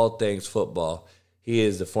down all things football. He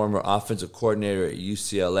is the former offensive coordinator at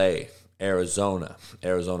UCLA, Arizona,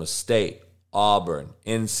 Arizona State, Auburn,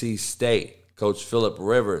 NC State, Coach Phillip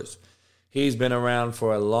Rivers. He's been around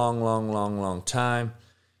for a long time.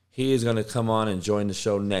 He is going to come on and join the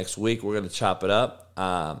show next week. We're going to chop it up.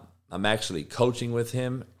 I'm actually coaching with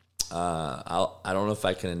him. I don't know if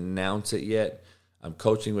I can announce it yet. I'm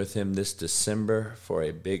coaching with him this December for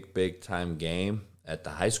a big time game at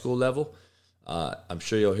the high school level. I'm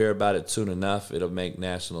sure you'll hear about it soon enough. It'll make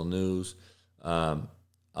national news. I'll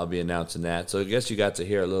be announcing that. So I guess you got to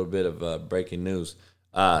hear a little bit of breaking news.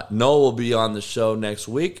 Noel will be on the show next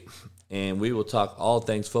week, and we will talk all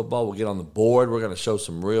things football. We'll get on the board. We're going to show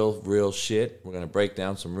some real shit. We're going to break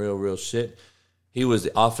down some real shit. He was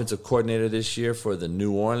the offensive coordinator this year for the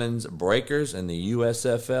New Orleans Breakers and the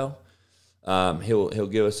USFL. He'll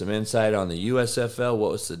give us some insight on the USFL.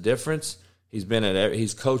 What was the difference? He's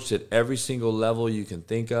coached at every single level you can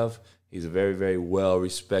think of. He's a very well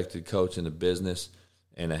respected coach in the business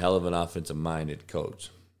and a hell of an offensive minded coach,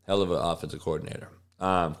 hell of an offensive coordinator,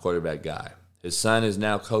 quarterback guy. His son is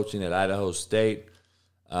now coaching at Idaho State.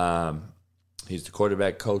 He's the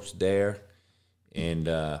quarterback coach there, and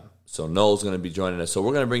so Noel's going to be joining us. So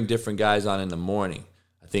we're going to bring different guys on in the morning.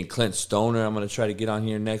 I think Clint Stoner, I'm going to try to get on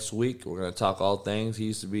here next week. We're going to talk all things. He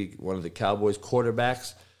used to be one of the Cowboys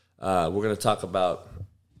quarterbacks. We're going to talk about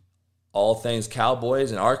all things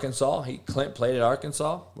Cowboys in Arkansas. Clint played at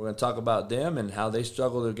Arkansas. We're going to talk about them and how they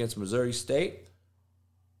struggled against Missouri State.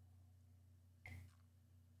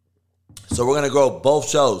 So we're going to grow both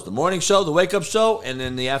shows. The morning show, the wake-up show, and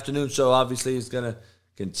then the afternoon show obviously is going to be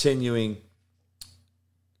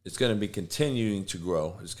continuing to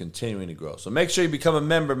grow. It's continuing to grow. So make sure you become a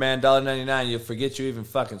member, man. $1.99. You'll forget you even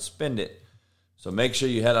fucking spend it. So make sure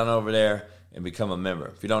you head on over there and become a member.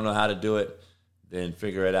 If you don't know how to do it, then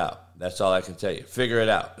figure it out. That's all I can tell you. Figure it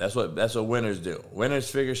out. That's what winners do. Winners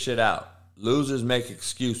figure shit out. Losers make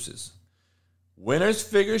excuses. Winners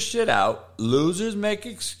figure shit out. Losers make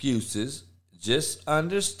excuses. Just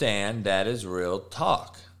understand that is real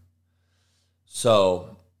talk.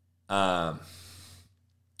 So,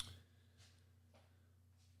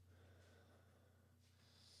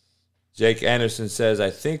 Jake Anderson says, I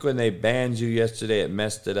think when they banned you yesterday, it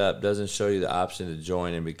messed it up. Doesn't show you the option to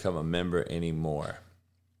join and become a member anymore.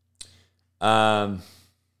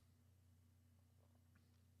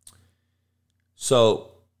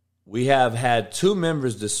 So we have had 2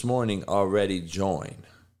 members this morning already join.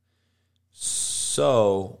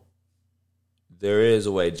 So there is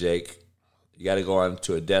a way, Jake. You got to go on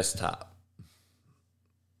to a desktop.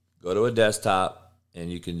 Go to a desktop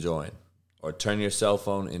and you can join. Or turn your cell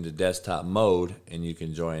phone into desktop mode and you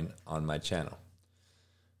can join on my channel.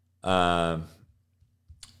 None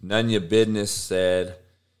Your Business said,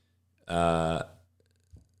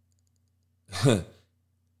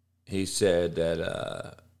 he said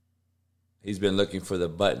that he's been looking for the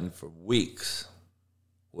button for weeks.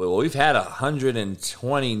 Well, we've had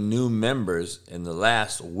 120 new members in the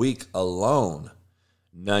last week alone.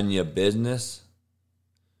 None Your Business.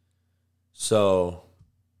 So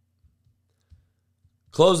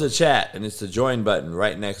close the chat, and it's the join button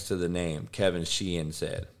right next to the name, Kevin Sheehan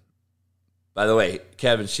said. By the way,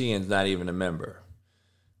 Kevin Sheehan's not even a member.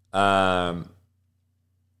 Aunt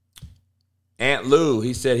Lou,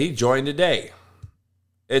 he said he joined today.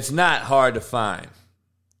 It's not hard to find.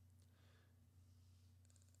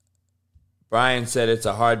 Brian said it's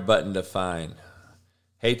a hard button to find.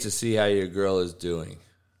 Hate to see how your girl is doing.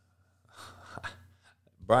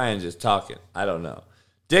 Brian's just talking. I don't know.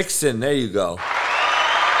 Dixon, there you go.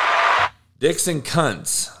 Dixon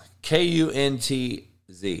Kuntz, Kuntz.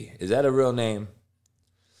 Is that a real name?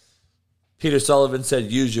 Peter Sullivan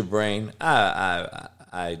said, use your brain.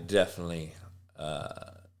 I definitely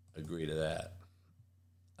agree to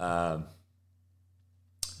that.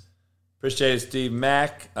 Appreciate it, Steve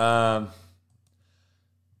Mack. I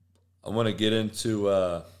want to get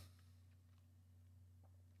into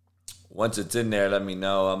once it's in there, let me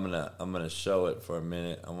know. I'm gonna show it for a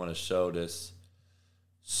minute. I want to show this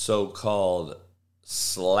so-called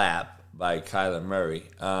slap by Kyler Murray.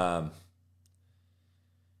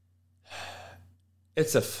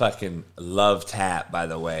 It's a fucking love tap, by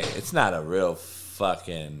the way. It's not a real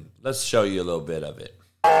fucking... Let's show you a little bit of it.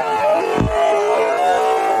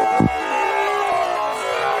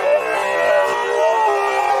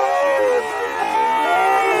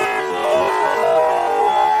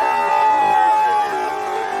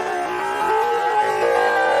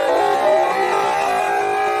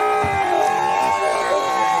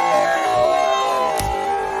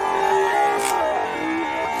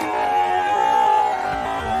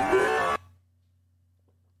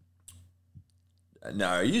 No,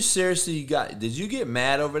 are you seriously? Did you get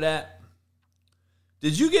mad over that?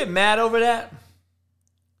 Did you get mad over that?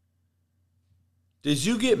 Did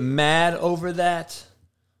you get mad over that?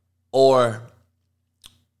 Or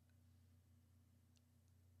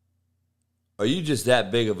are you just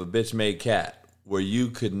that big of a bitch-made cat where you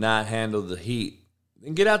could not handle the heat?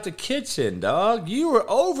 Then get out the kitchen, dog. You were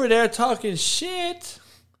over there talking shit.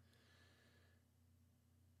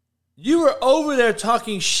 You were over there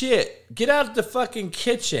talking shit. Get out of the fucking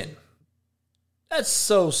kitchen. That's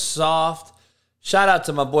so soft. Shout out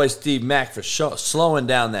to my boy Steve Mack for slowing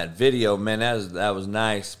down that video, man. That was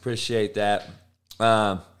nice. Appreciate that.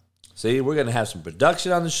 See, we're going to have some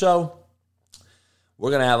production on the show. We're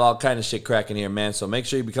going to have all kind of shit cracking here, man. So make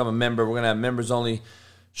sure you become a member. We're going to have members-only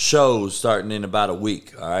shows starting in about a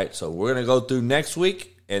week, all right? So we're going to go through next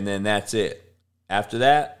week, and then that's it. After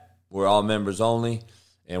that, we're all members only,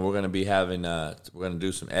 and we're going to be having we're going to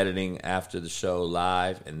do some editing after the show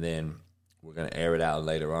live, and then we're going to air it out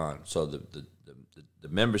later on. So the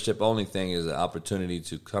membership-only thing is an opportunity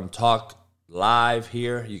to come talk live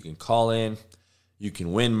here. You can call in. You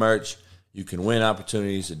can win merch. You can win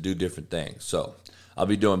opportunities to do different things. So I'll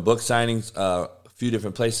be doing book signings a few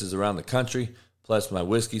different places around the country, plus my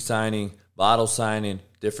whiskey signing, bottle signing,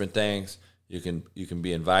 different things. You can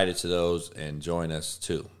be invited to those and join us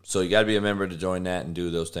too. So you got to be a member to join that and do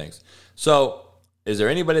those things. So is there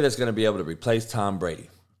anybody that's going to be able to replace Tom Brady?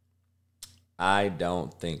 I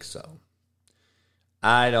don't think so.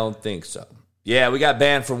 Yeah, we got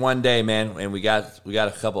banned for one day, man, and we got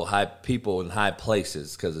a couple high people in high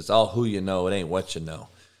places because it's all who you know, it ain't what you know.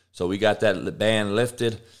 So we got that ban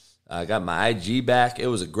lifted. I got my IG back. It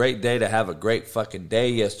was a great day to have a great fucking day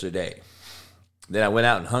yesterday. Then I went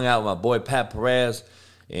out and hung out with my boy Pat Perez,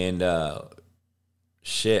 and I'm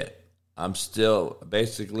still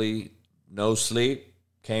basically no sleep.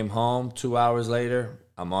 Came home 2 hours later.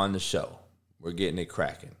 I'm on the show. We're getting it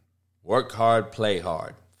cracking. Work hard, play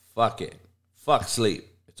hard. Fuck it. Fuck sleep.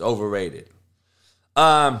 It's overrated.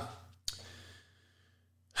 Can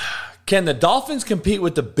the Dolphins compete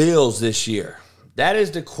with the Bills this year? That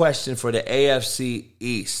is the question for the AFC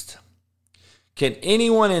East. Can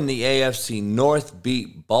anyone in the AFC North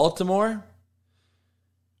beat Baltimore?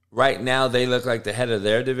 Right now, they look like the head of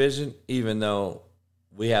their division, even though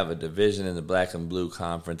we have a division in the Black and Blue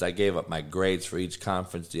Conference. I gave up my grades for each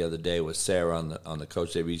conference the other day with Sarah on the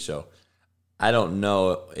Coach JB show. I don't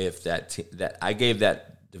know if that I gave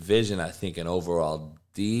that division, I think, an overall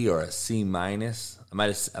D or a C minus.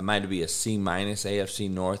 I might be a C minus AFC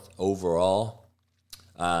North overall.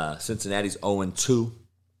 Cincinnati's 0-2.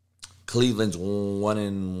 Cleveland's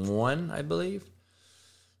 1-1, I believe.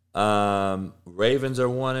 Ravens are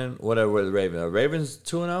 1 whatever the Ravens are. Ravens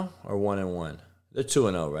 2-0 or 1-1? They're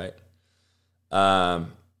 2-0,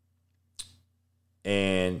 right?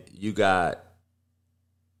 And you got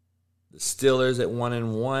the Steelers at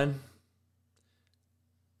 1-1.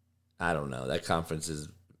 I don't know. That conference is.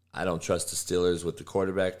 I don't trust the Steelers with the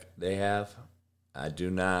quarterback they have. I do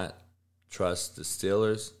not trust the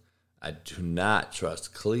Steelers. I do not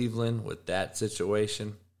trust Cleveland with that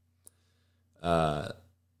situation.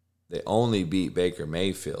 They only beat Baker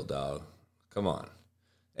Mayfield, dog. Come on.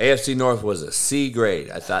 AFC North was a C grade.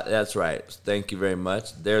 I thought that's right. Thank you very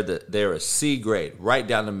much. They're a C grade, right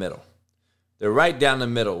down the middle. They're right down the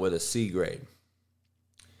middle with a C grade.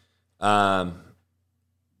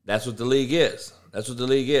 That's what the league is.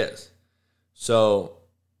 So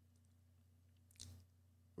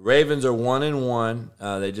Ravens are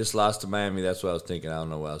 1-1. They just lost to Miami. That's what I was thinking. I don't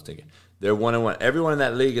know what I was thinking. They're 1-1. Everyone in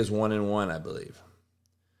that league is 1-1, I believe.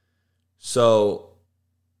 So,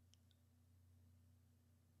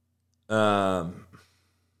 I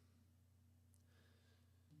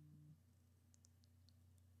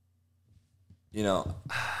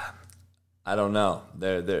don't know.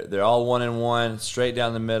 They're all 1-1, straight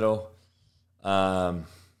down the middle.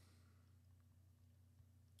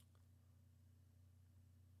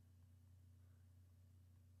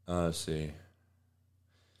 Let's see.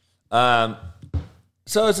 So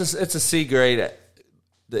it's a C grade.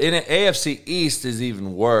 The AFC East is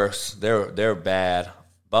even worse. They're bad.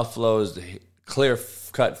 Buffalo is the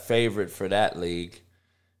clear-cut favorite for that league.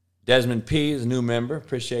 Desmond P is a new member.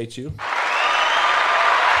 Appreciate you.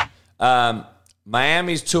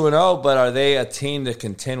 Miami's 2-0, but are they a team that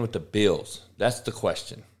contend with the Bills? That's the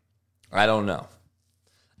question. I don't know.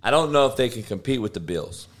 I don't know if they can compete with the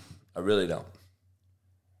Bills. I really don't.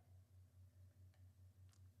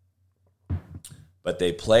 But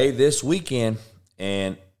they play this weekend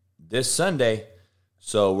and this Sunday,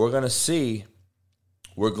 so we're going to see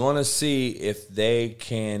if they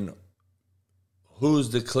can,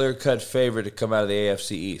 who's the clear-cut favorite to come out of the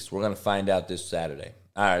AFC East? We're going to find out this Sunday.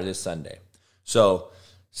 So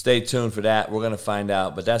stay tuned for that. We're going to find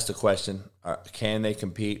out, but that's the question. Can they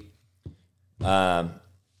compete?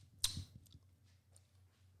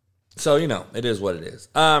 So, it is what it is.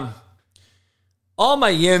 All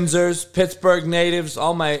my Yinzers, Pittsburgh natives,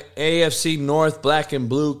 all my AFC North black and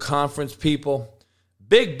blue conference people,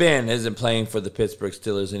 Big Ben isn't playing for the Pittsburgh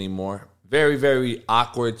Steelers anymore. Very, very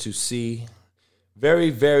awkward to see.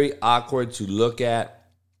 Very, very awkward to look at.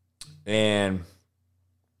 And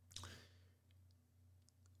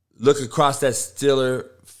look across that Steeler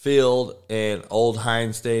field and Old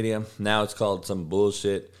Heinz Stadium. Now it's called some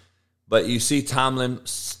bullshit. But you see Tomlin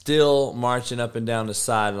still marching up and down the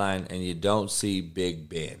sideline, and you don't see Big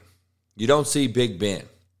Ben. You don't see Big Ben.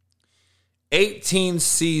 18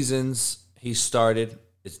 seasons he started.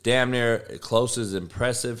 It's damn near close as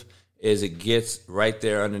impressive as it gets right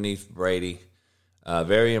there underneath Brady.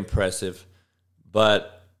 Very impressive.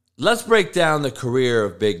 But let's break down the career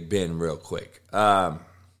of Big Ben real quick. The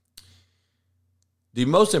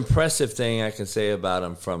most impressive thing I can say about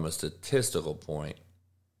him from a statistical point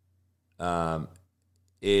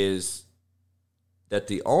is that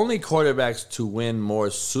the only quarterbacks to win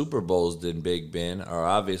more Super Bowls than Big Ben are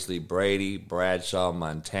obviously Brady, Bradshaw,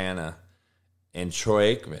 Montana, and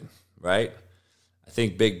Troy Aikman, right? I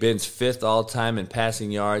think Big Ben's 5th all-time in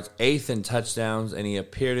passing yards, 8th in touchdowns, and he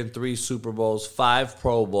appeared in 3 Super Bowls, 5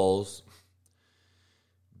 Pro Bowls.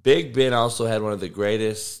 Big Ben also had one of the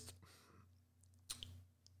greatest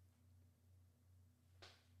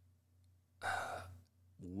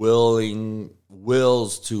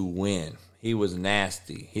wills to win. He was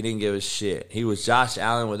nasty. He didn't give a shit. He was Josh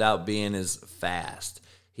Allen without being as fast.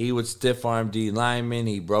 He would stiff-arm D linemen.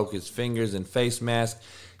 He broke his fingers in face masks.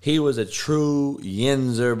 He was a true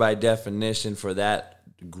Yinzer by definition for that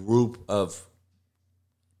group of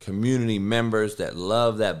community members that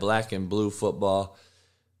love that black and blue football.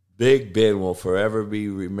 Big Ben will forever be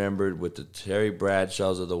remembered with the Terry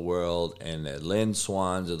Bradshaws of the world and the Lynn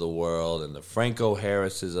Swans of the world and the Franco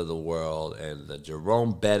Harrises of the world and the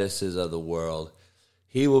Jerome Bettises of the world.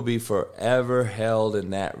 He will be forever held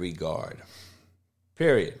in that regard.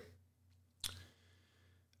 Period.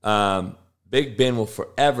 Big Ben will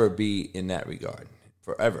forever be in that regard.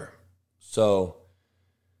 Forever. So,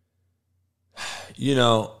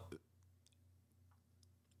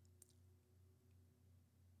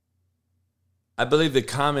 I believe the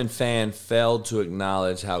common fan failed to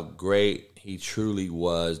acknowledge how great he truly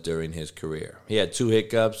was during his career. He had 2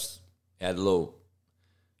 hiccups, had a little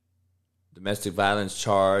domestic violence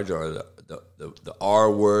charge or the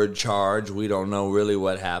R-word charge. We don't know really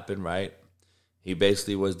what happened, right? He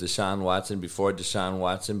basically was Deshaun Watson before Deshaun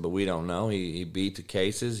Watson, but we don't know. He beat the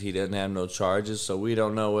cases. He didn't have no charges, so we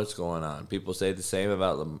don't know what's going on. People say the same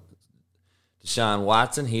about Deshaun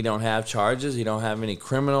Watson. He don't have charges. He don't have any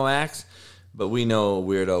criminal acts. But we know a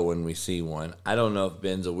weirdo when we see one. I don't know if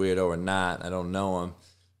Ben's a weirdo or not. I don't know him.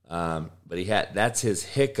 But that's his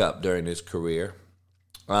hiccup during his career.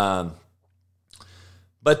 But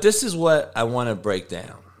this is what I want to break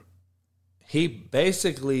down. He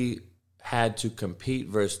basically had to compete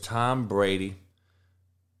versus Tom Brady,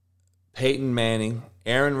 Peyton Manning,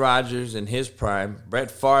 Aaron Rodgers in his prime,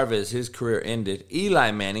 Brett Favre as his career ended,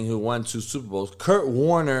 Eli Manning, who won 2 Super Bowls, Kurt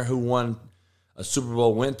Warner, who won a Super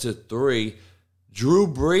Bowl, went to 3. Drew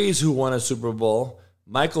Brees, who won a Super Bowl.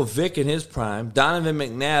 Michael Vick in his prime. Donovan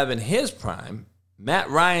McNabb in his prime. Matt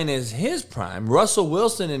Ryan is his prime. Russell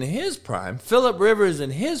Wilson in his prime. Phillip Rivers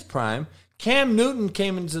in his prime. Cam Newton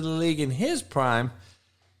came into the league in his prime.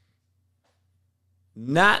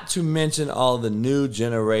 Not to mention all the new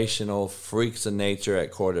generational freaks of nature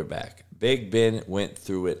at quarterback. Big Ben went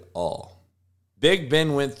through it all. Big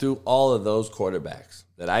Ben went through all of those quarterbacks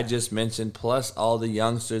that I just mentioned, plus all the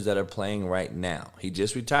youngsters that are playing right now. He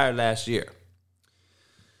just retired last year.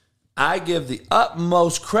 I give the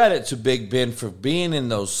utmost credit to Big Ben for being in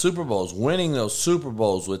those Super Bowls, winning those Super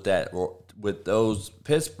Bowls with those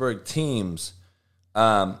Pittsburgh teams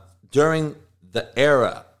during the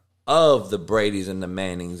era of the Bradys and the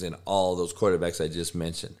Mannings and all those quarterbacks I just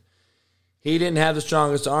mentioned. He didn't have the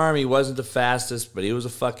strongest arm. He wasn't the fastest, but he was a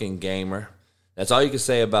fucking gamer. That's all you can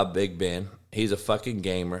say about Big Ben. He's a fucking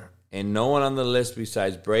gamer. And no one on the list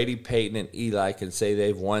besides Brady, Peyton, and Eli can say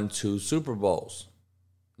they've won 2 Super Bowls.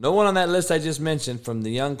 No one on that list I just mentioned from the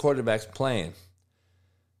young quarterbacks playing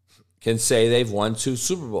can say they've won 2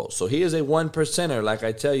 Super Bowls. So he is a 1%er, like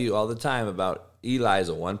I tell you all the time about Eli is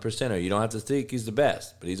a 1%er. You don't have to think he's the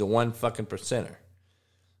best, but he's a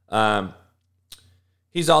 1%er.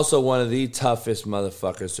 He's also one of the toughest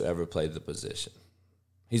motherfuckers to ever play the position.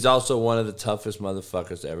 He's also one of the toughest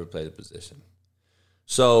motherfuckers to ever play the position.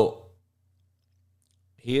 So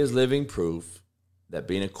he is living proof that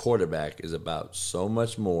being a quarterback is about so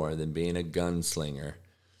much more than being a gunslinger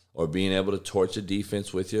or being able to torch a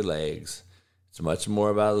defense with your legs. It's much more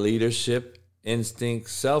about leadership, instinct,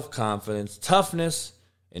 self-confidence, toughness,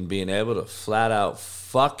 and being able to flat out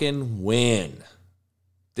fucking win.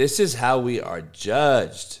 This is how we are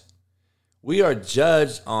judged. We are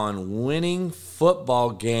judged on winning football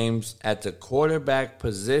games at the quarterback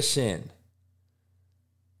position.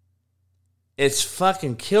 It's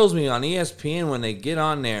fucking kills me on ESPN when they get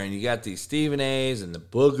on there and you got these Stephen A's and the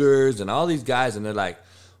Boogers and all these guys and they're like,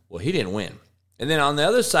 well, he didn't win. And then on the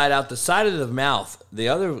other side, out the side of the mouth, the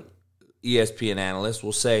other ESPN analyst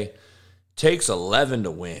will say, takes 11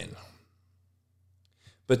 to win.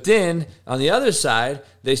 But then on the other side,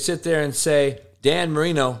 they sit there and say, Dan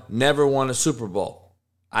Marino never won a Super Bowl.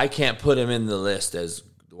 I can't put him in the list as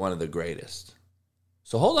one of the greatest.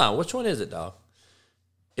 So hold on, which one is it, dog?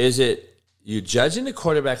 Is it you judging the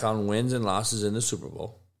quarterback on wins and losses in the Super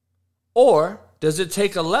Bowl? Or does it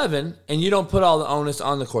take 11 and you don't put all the onus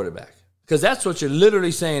on the quarterback? Because that's what you're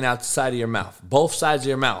literally saying out the side of your mouth. Both sides of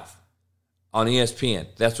your mouth on ESPN.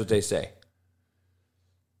 That's what they say.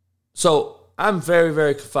 So I'm very,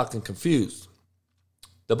 very fucking confused.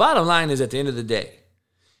 The bottom line is at the end of the day,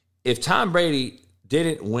 if Tom Brady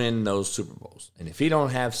didn't win those Super Bowls, and if he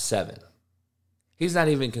don't have 7, he's not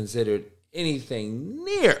even considered anything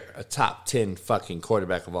near a top 10 fucking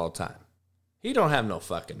quarterback of all time. He don't have no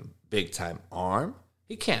fucking big time arm.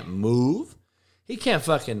 He can't move. He can't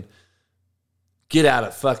fucking get out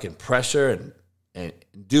of fucking pressure and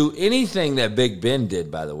do anything that Big Ben did,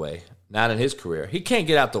 by the way. Not in his career. He can't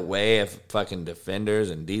get out the way of fucking defenders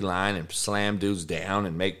and D-line and slam dudes down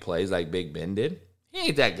and make plays like Big Ben did. He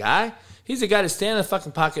ain't that guy. He's the guy to stand in the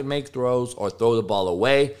fucking pocket, make throws, or throw the ball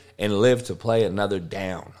away and live to play another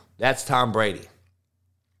down. That's Tom Brady.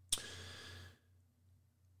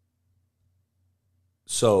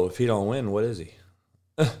 So if he don't win, what is he?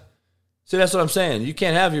 See, that's what I'm saying. You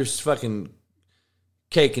can't have your fucking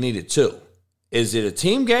cake and eat it too. Is it a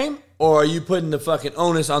team game? Or are you putting the fucking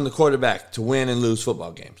onus on the quarterback to win and lose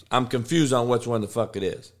football games? I'm confused on which one the fuck it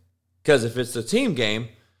is. Because if it's a team game,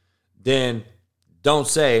 then don't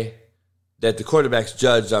say that the quarterback's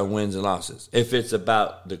judged on wins and losses. If it's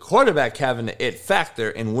about the quarterback having the it factor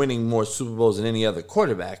and winning more Super Bowls than any other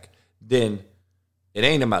quarterback, then it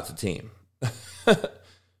ain't about the team.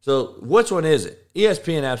 So which one is it?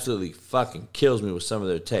 ESPN absolutely fucking kills me with some of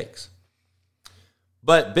their takes.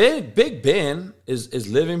 But Big Ben is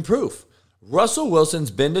living proof. Russell Wilson's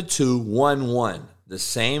been to 2, won 1. The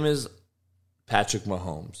same as Patrick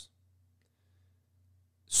Mahomes.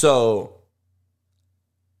 So,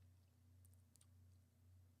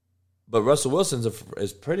 but Russell Wilson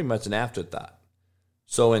is pretty much an afterthought.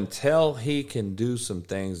 So until he can do some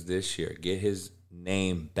things this year, get his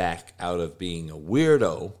name back out of being a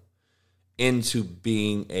weirdo into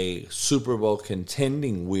being a Super Bowl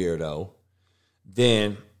contending weirdo,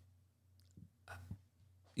 then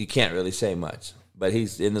you can't really say much. But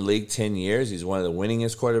he's in the league 10 years. He's one of the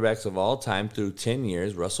winningest quarterbacks of all time through 10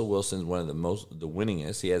 years. Russell Wilson's one of the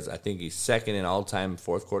winningest. I think he's second in all-time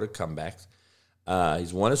fourth quarter comebacks.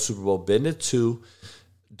 He's won a Super Bowl, been to 2.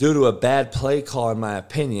 Due to a bad play call, in my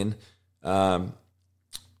opinion, the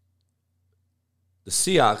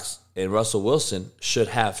Seahawks and Russell Wilson should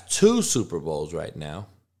have 2 Super Bowls right now.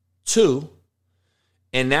 2.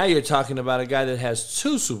 And now you're talking about a guy that has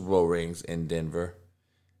 2 Super Bowl rings in Denver.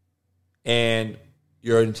 And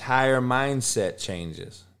your entire mindset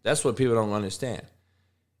changes. That's what people don't understand.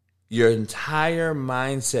 Your entire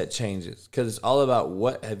mindset changes because it's all about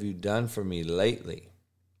what have you done for me lately.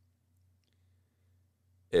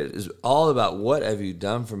 It is all about what have you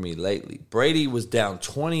done for me lately. Brady was down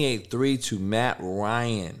 28-3 to Matt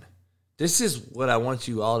Ryan. This is what I want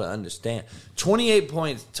you all to understand. 28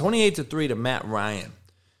 points, 28-3 to Matt Ryan.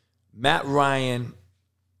 Matt Ryan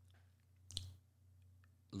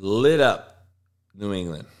lit up New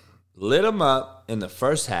England. Lit them up in the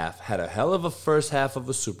first half. Had a hell of a first half of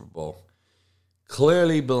a Super Bowl.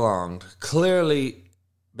 Clearly belonged. Clearly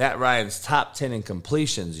Matt Ryan's top 10 in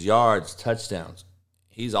completions, yards, touchdowns.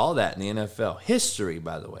 He's all that in the NFL. History,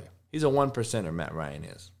 by the way. He's a 1%er, Matt Ryan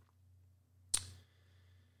is.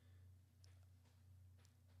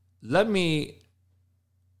 Let me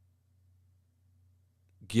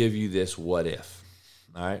give you this what if.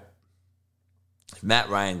 All right? If Matt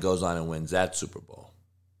Ryan goes on and wins that Super Bowl,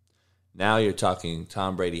 now you're talking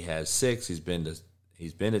Tom Brady has 6. He's been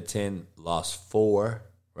to 10, lost 4,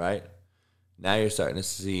 right? Now you're starting to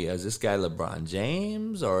see, is this guy LeBron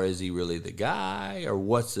James, or is he really the guy, or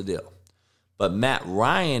what's the deal? But Matt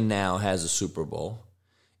Ryan now has a Super Bowl,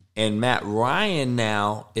 and Matt Ryan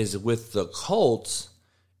now is with the Colts,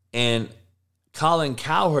 and Colin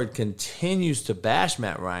Cowherd continues to bash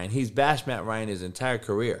Matt Ryan. He's bashed Matt Ryan his entire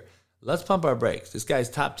career. Let's pump our brakes. This guy's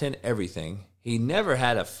top 10 everything. He never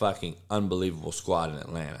had a fucking unbelievable squad in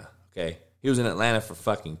Atlanta, okay? He was in Atlanta for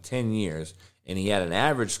fucking 10 years, and he had an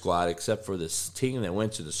average squad except for this team that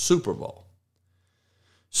went to the Super Bowl.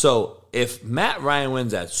 So if Matt Ryan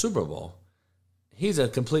wins that Super Bowl, he's a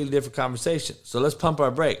completely different conversation. So let's pump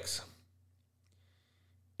our brakes.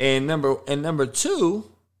 And number two,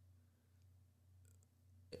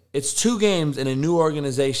 it's 2 games in a new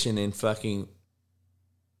organization in fucking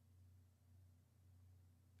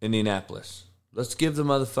Indianapolis. Let's give the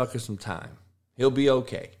motherfucker some time. He'll be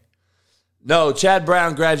okay. No, Chad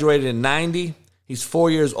Brown graduated in 90. He's 4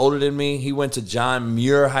 years older than me. He went to John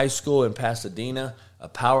Muir High School in Pasadena, a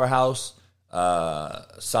powerhouse.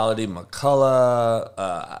 Solody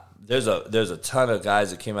McCullough. There's a ton of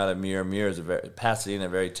guys that came out of Muir. Muir is Pasadena, a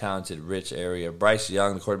very talented, rich area. Bryce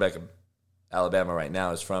Young, the quarterback of Alabama right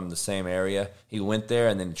now, is from the same area. He went there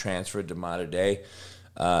and then transferred to Mater Dei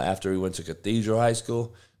after he went to Cathedral High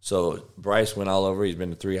School. So Bryce went all over. He's been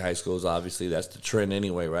to 3 high schools, obviously. That's the trend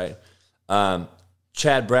anyway, right?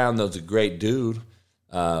 Chad Brown, though, is a great dude.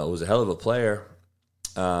 Was a hell of a player.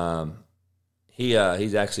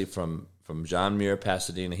 He's actually from John Muir,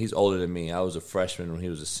 Pasadena. He's older than me. I was a freshman when he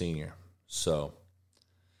was a senior. So,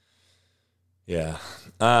 yeah.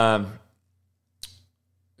 Yeah,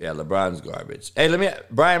 LeBron's garbage. Hey,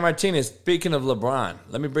 Brian Martinez, speaking of LeBron,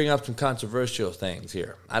 let me bring up some controversial things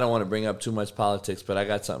here. I don't want to bring up too much politics, but I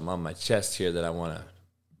got something on my chest here that I want to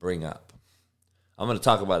bring up. I'm going to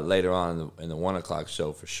talk about it later on in the 1 o'clock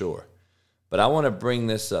show for sure. But I want to bring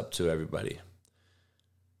this up to everybody.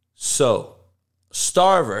 So,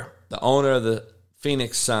 Starver, the owner of the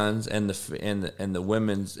Phoenix Suns and the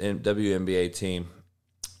women's WNBA team,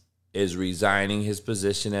 is resigning his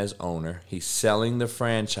position as owner. He's selling the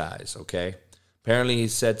franchise, okay? Apparently he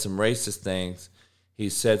said some racist things. He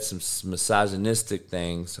said some misogynistic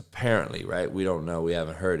things, apparently, right? We don't know. We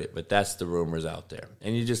haven't heard it, but that's the rumors out there.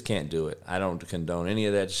 And you just can't do it. I don't condone any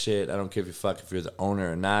of that shit. I don't care if you're the owner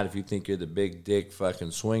or not. If you think you're the big dick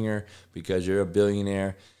fucking swinger because you're a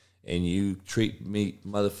billionaire and you treat me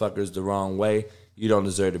motherfuckers the wrong way, you don't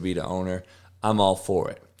deserve to be the owner. I'm all for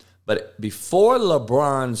it. But before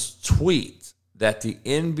LeBron's tweet that the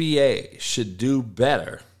NBA should do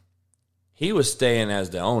better, he was staying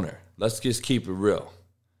as the owner. Let's just keep it real.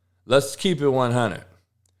 Let's keep it 100.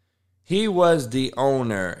 He was the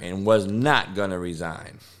owner and was not going to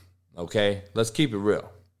resign. Okay? Let's keep it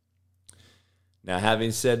real. Now,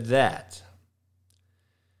 having said that,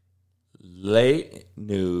 late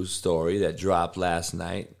news story that dropped last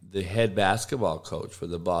night, the head basketball coach for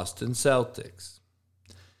the Boston Celtics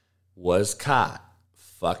was caught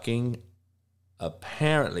fucking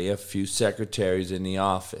apparently a few secretaries in the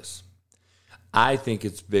office. I think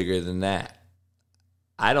it's bigger than that.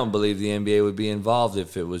 I don't believe the NBA would be involved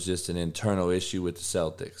if it was just an internal issue with the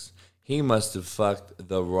Celtics. He must have fucked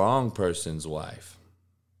the wrong person's wife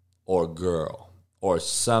or girl or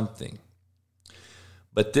something.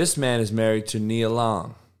 But this man is married to Nia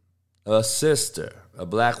Long, a sister, a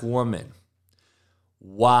black woman.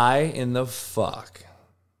 Why in the fuck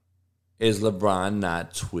is LeBron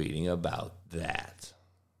not tweeting about that?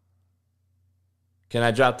 Can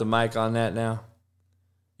I drop the mic on that now?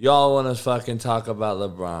 Y'all want to fucking talk about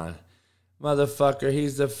LeBron. Motherfucker,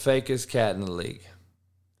 he's the fakest cat in the league.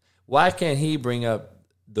 Why can't he bring up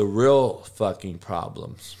the real fucking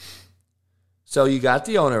problems? So you got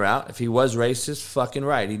the owner out. If he was racist, fucking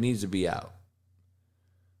right. He needs to be out.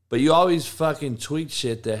 But you always fucking tweet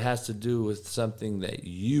shit that has to do with something that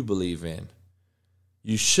you believe in.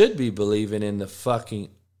 You should be believing in the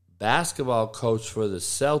fucking basketball coach for the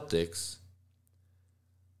Celtics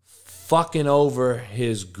fucking over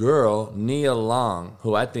his girl, Nia Long,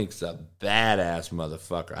 who I think is a badass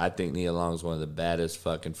motherfucker. I think Nia Long is one of the baddest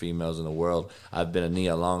fucking females in the world. I've been a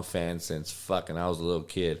Nia Long fan since fucking I was a little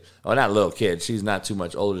kid. Oh, not a little kid. She's not too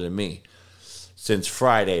much older than me. Since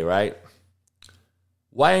Friday, right?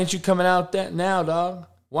 Why ain't you coming out that now, dog?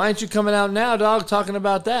 Why aren't you coming out now, dog, talking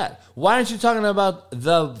about that? Why aren't you talking about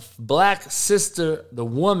the black sister, the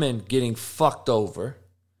woman getting fucked over?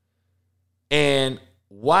 And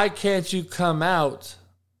why can't you come out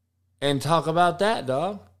and talk about that,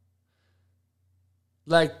 dog?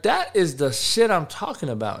 Like, that is the shit I'm talking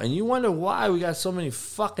about. And you wonder why we got so many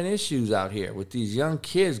fucking issues out here with these young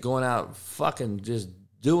kids going out fucking just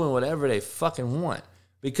doing whatever they fucking want.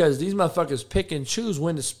 because these motherfuckers pick and choose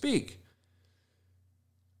when to speak.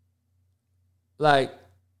 Like,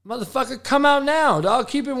 motherfucker, come out now, dog.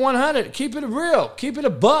 Keep it 100. Keep it real. Keep it a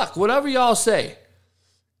buck. Whatever y'all say.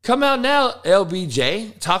 Come out now,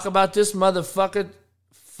 LBJ. Talk about this motherfucker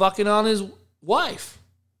fucking on his wife.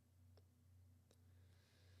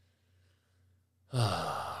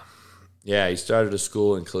 Yeah, he started a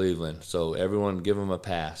school in Cleveland, so everyone give him a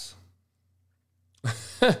pass.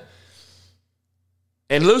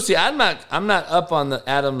 And Lucy, I'm not up on the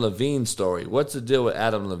Adam Levine story. What's the deal with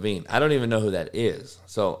Adam Levine? I don't even know who that is.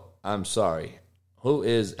 So I'm sorry. Who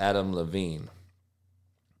is Adam Levine?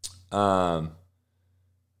 I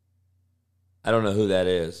don't know who that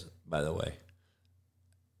is, by the way.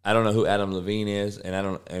 I don't know who Adam Levine is,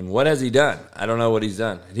 and what has he done? I don't know what he's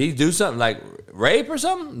done. Did he do something like rape or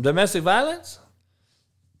something? Domestic violence?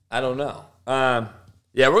 I don't know.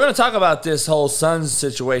 Yeah, we're going to talk about this whole Suns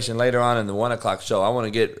situation later on in the 1 o'clock show. I want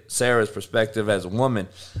to get Sarah's perspective as a woman.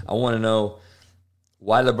 I want to know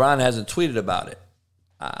why LeBron hasn't tweeted about it.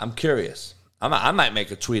 I'm curious. I might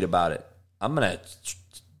make a tweet about it. I'm going to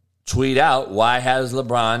tweet out, why has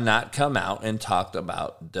LeBron not come out and talked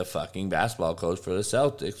about the fucking basketball coach for the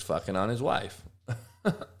Celtics fucking on his wife?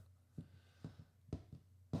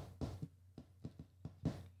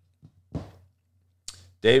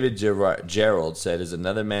 David Gerald said, is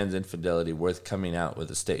another man's infidelity worth coming out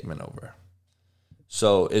with a statement over?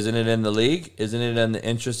 So isn't it in the league? Isn't it in the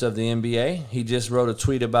interest of the NBA? He just wrote a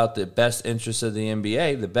tweet about the best interest of the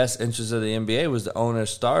NBA. The best interest of the NBA was the owner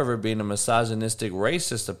Starver being a misogynistic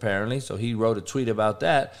racist, apparently. So he wrote a tweet about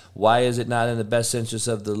that. Why is it not in the best interest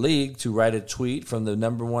of the league to write a tweet from the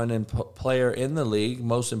number one player in the league,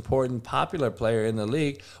 most important popular player in the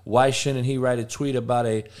league? Why shouldn't he write a tweet about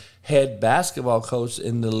a head basketball coach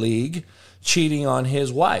in the league cheating on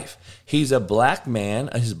his wife? He's a black man.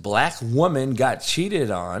 His black woman got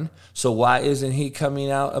cheated on. So why isn't he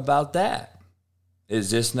coming out about that?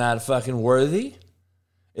 Is this not fucking worthy?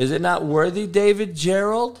 Is it not worthy, David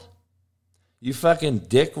Gerald? You fucking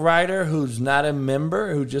dick rider who's not a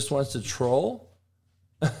member, who just wants to troll?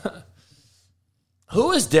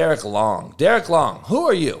 Who is Derek Long? Derek Long, who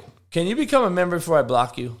are you? Can you become a member before I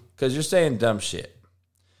block you? Because you're saying dumb shit.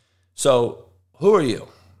 So, who are you?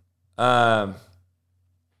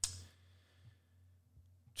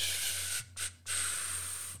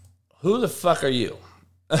 Who the fuck are you?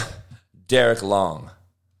 Derek Long.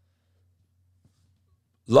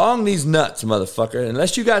 Long these nuts, motherfucker.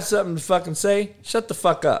 Unless you got something to fucking say, shut the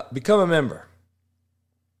fuck up. Become a member.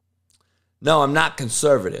 No, I'm not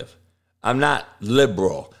conservative. I'm not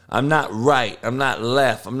liberal. I'm not right. I'm not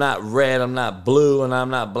left. I'm not red. I'm not blue. And I'm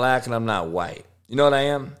not black. And I'm not white. You know what I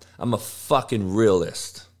am? I'm a fucking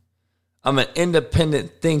realist. I'm an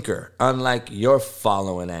independent thinker, unlike your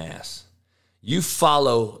following ass. You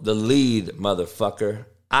follow the lead, motherfucker.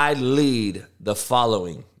 I lead the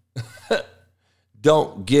following.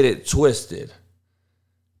 Don't get it twisted.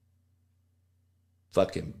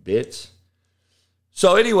 Fucking bitch.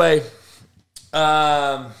 So anyway,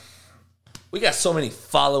 we got so many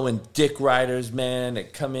following dick riders, man,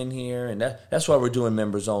 that come in here, and that's why we're doing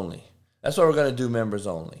members only. That's why we're going to do members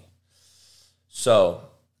only. So,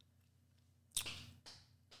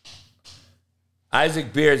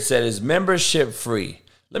 Isaac Beard said, is membership free?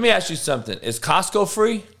 Let me ask you something. Is Costco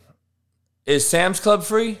free? Is Sam's Club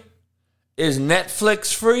free? Is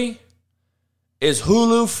Netflix free? Is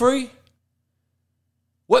Hulu free?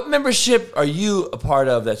 What membership are you a part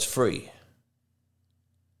of that's free?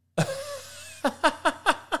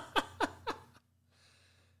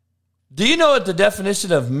 Do you know what the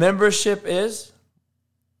definition of membership is?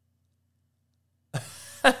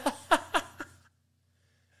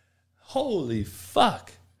 Holy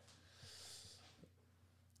fuck.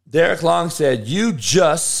 Derek Long said, you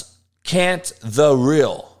just can't the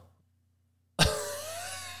real.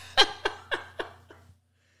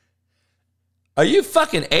 Are you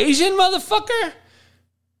fucking Asian, motherfucker?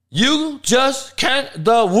 You just can't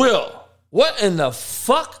the will. What in the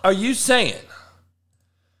fuck are you saying?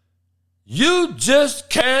 You just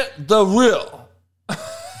can't the real.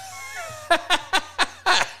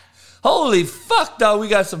 Holy fuck, dog. We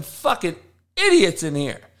got some fucking idiots in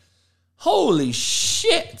here. Holy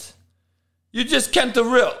shit. You just can't the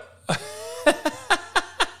real.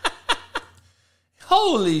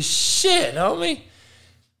 Holy shit, homie.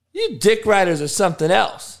 You dick riders are something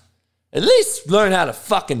else. At least learn how to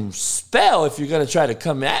fucking spell if you're going to try to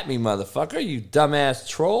come at me, motherfucker. You dumbass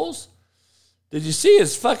trolls. Did you see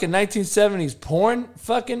his fucking 1970s porn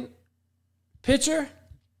fucking picture?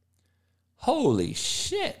 Holy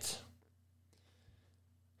shit.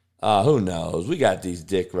 Who knows? We got these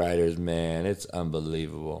dick riders, man. It's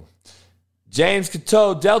unbelievable. James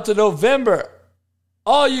Cato, Delta November.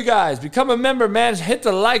 All you guys, become a member, man. Hit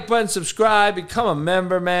the like button, subscribe, become a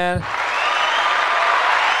member, man.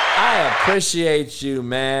 I appreciate you,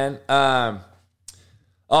 man. I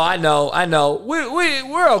know.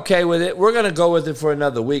 We're okay with it. We're gonna go with it for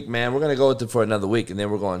another week, man. We're gonna go with it for another week, and then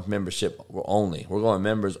we're going membership only. We're going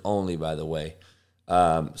members only, by the way.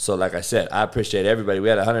 So like I said, I appreciate everybody. We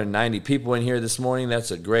had 190 people in here this morning.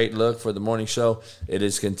 That's a great look for the morning show. It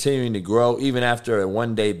is continuing to grow even after a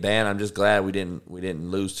one-day ban. I'm just glad we didn't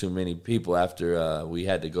lose too many people after we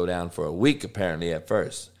had to go down for a week apparently at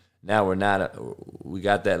first. Now we're not. We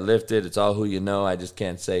got that lifted. It's all who you know. I just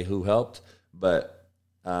can't say who helped. But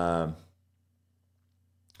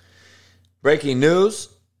breaking news: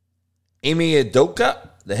 Ime Udoka,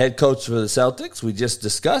 the head coach for the Celtics, we just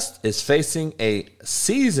discussed, is facing a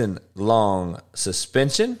season-long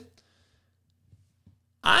suspension.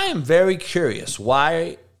 I am very curious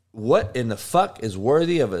why. What in the fuck is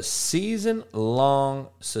worthy of a season-long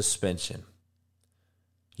suspension?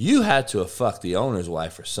 You had to have fucked the owner's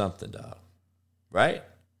wife or something, dog. Right?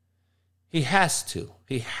 He has to.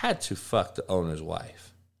 He had to fuck the owner's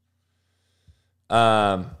wife.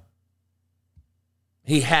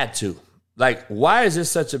 He had to. Like, why is this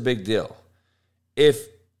such a big deal?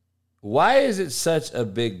 Why is it such a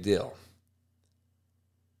big deal?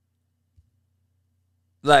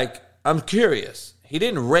 Like, I'm curious. He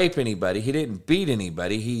didn't rape anybody. He didn't beat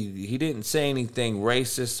anybody. He didn't say anything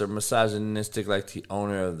racist or misogynistic like the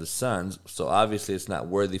owner of the Suns. So obviously it's not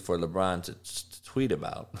worthy for LeBron to tweet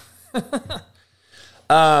about.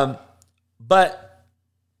 But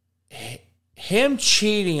him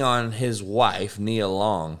cheating on his wife, Nia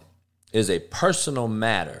Long, is a personal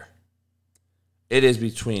matter. It is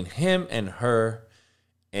between him and her,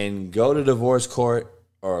 and go to divorce court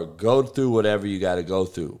or go through whatever you got to go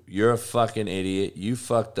through. You're a fucking idiot. You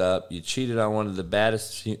fucked up. You cheated on one of the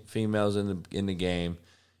baddest females in the game.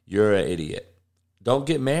 You're an idiot. Don't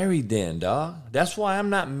get married then, dog. That's why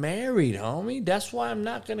I'm not married, homie. That's why I'm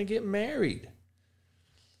not going to get married.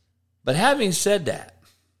 But having said that,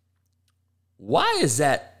 why is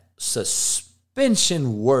that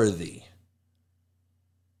suspension worthy?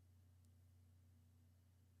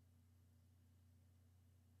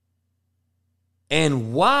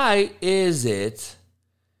 And why is it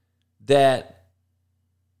that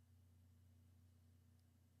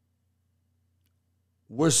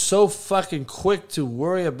we're so fucking quick to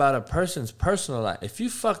worry about a person's personal life? If you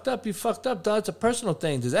fucked up, you fucked up, dog. It's a personal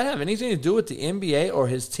thing. Does that have anything to do with the NBA or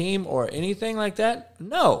his team or anything like that?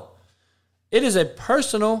 No. It is a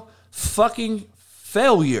personal fucking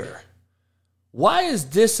failure. Why is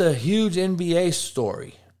this a huge NBA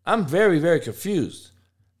story? I'm very, very confused.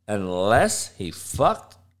 Unless he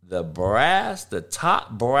fucked the top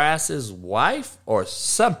brass's wife or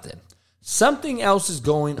something. Something else is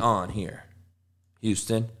going on here,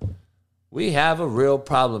 Houston. We have a real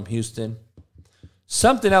problem, Houston.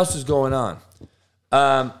 Something else is going on.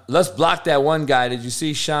 Let's block that one guy. Did you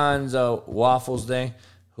see Sean's Waffles thing?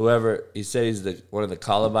 Whoever, he said he's one of the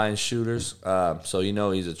Columbine shooters. So you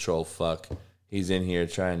know he's a troll fuck. He's in here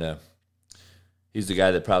trying to... He's the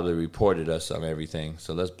guy that probably reported us on everything.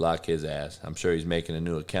 So let's block his ass. I'm sure he's making a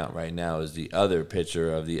new account right now as the other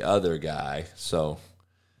picture of the other guy. So,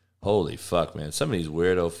 holy fuck, man. Some of these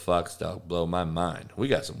weirdo fucks, dog, blow my mind. We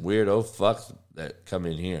got some weirdo fucks that come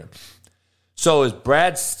in here. So is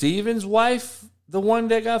Brad Stevens' wife the one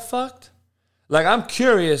that got fucked? Like, I'm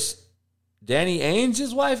curious. Danny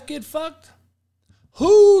Ainge's wife get fucked?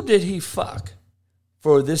 Who did he fuck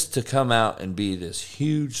for this to come out and be this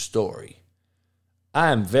huge story?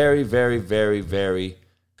 I am very, very, very, very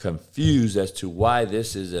confused as to why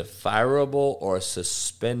this is a fireable or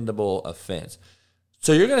suspendable offense.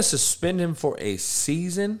 So you're going to suspend him for a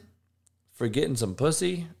season for getting some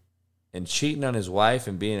pussy and cheating on his wife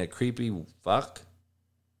and being a creepy fuck?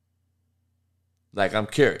 Like, I'm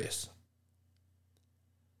curious.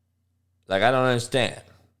 Like, I don't understand.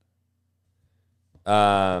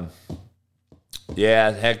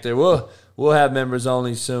 Yeah, Hector, we'll have members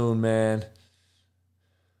only soon, man.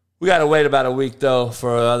 We got to wait about a week, though,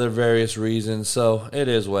 for other various reasons. So it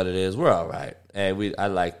is what it is. We're all right. Hey, I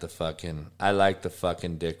like the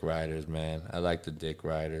fucking dick riders, man. I like the dick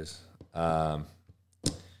riders. I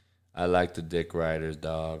like the dick riders,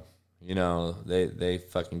 dog. You know, they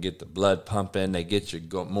fucking get the blood pumping. They get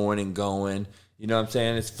your morning going. You know what I'm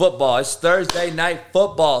saying? It's football. It's Thursday night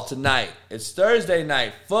football tonight. It's Thursday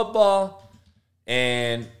night football.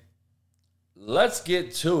 And... let's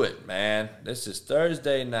get to it, man. This is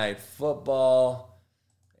Thursday night football.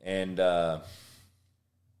 And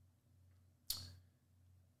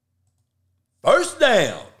First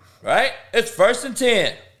down, right? It's 1st and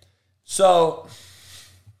 10. So,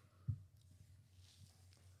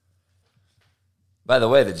 by the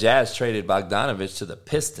way, the Jazz traded Bogdanovich to the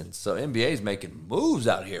Pistons. So NBA's making moves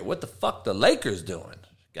out here. What the fuck the Lakers doing?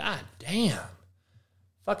 God damn.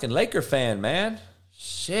 Fucking Laker fan, man.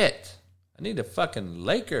 Shit. I need a fucking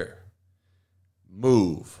Laker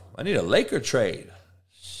move. I need a Laker trade.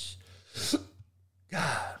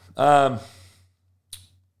 God.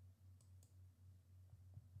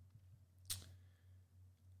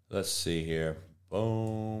 Let's see here.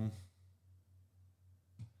 Boom.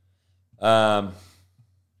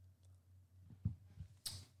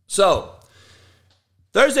 So,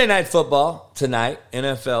 Thursday night football tonight,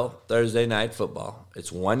 NFL Thursday night football.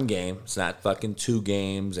 It's one game. It's not fucking 2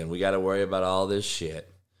 games, and we got to worry about all this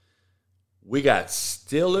shit. We got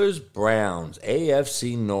Steelers-Browns,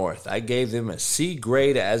 AFC North. I gave them a C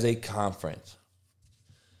grade as a conference.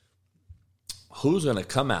 Who's going to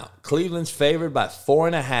come out? Cleveland's favored by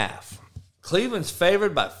 4.5. Cleveland's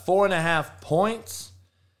favored by 4.5 points.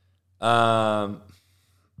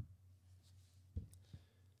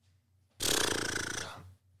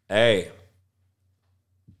 Hey,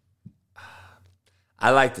 I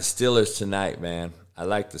like the Steelers tonight, man. I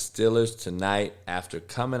like the Steelers tonight after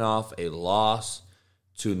coming off a loss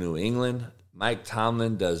to New England. Mike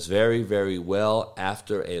Tomlin does very, very well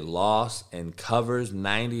after a loss and covers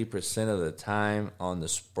 90% of the time on the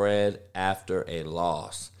spread after a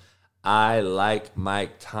loss. I like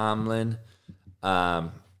Mike Tomlin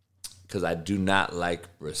because I do not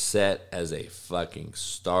like Brissett as a fucking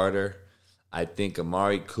starter. I think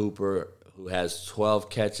Amari Cooper, who has 12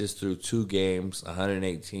 catches through 2 games,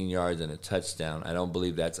 118 yards and a touchdown, I don't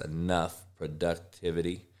believe that's enough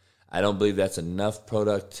productivity. I don't believe that's enough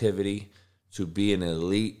productivity to be an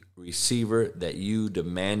elite receiver that you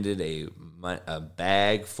demanded a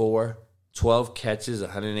bag for. 12 catches,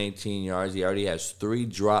 118 yards. He already has 3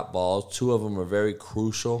 drop balls. 2 of them are very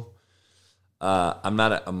crucial. I'm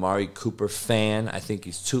not an Amari Cooper fan. I think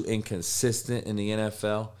he's too inconsistent in the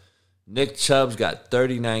NFL. Nick Chubb's got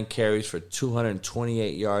 39 carries for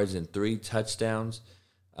 228 yards and 3 touchdowns.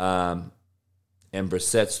 And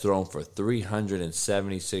Brissett's thrown for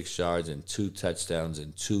 376 yards and 2 touchdowns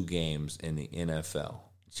in 2 games in the NFL.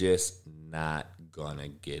 Just not going to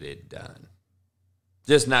get it done.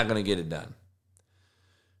 Just not going to get it done.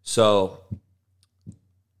 So,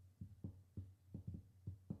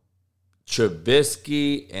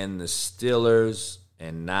 Trubisky and the Steelers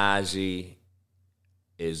and Najee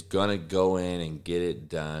is going to go in and get it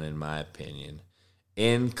done, in my opinion.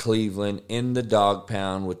 In Cleveland, in the dog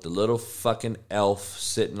pound, with the little fucking elf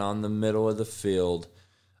sitting on the middle of the field.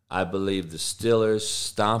 I believe the Steelers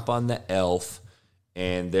stomp on the elf,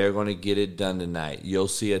 and they're going to get it done tonight. You'll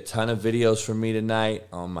see a ton of videos from me tonight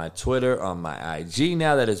on my Twitter, on my IG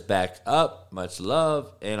now that it's back up, much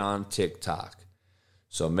love, and on TikTok.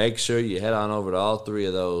 So make sure you head on over to all 3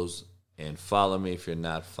 of those and follow me if you're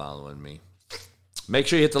not following me. Make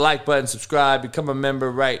sure you hit the like button, subscribe, become a member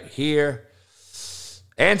right here.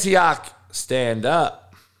 Antioch, stand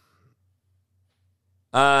up.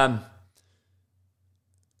 Is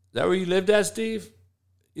that where you lived at, Steve?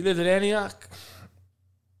 You lived in Antioch?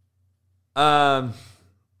 So I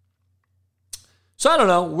don't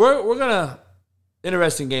know. We're gonna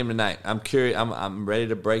interesting game tonight. I'm curious. I'm ready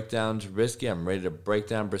to break down Trubisky. I'm ready to break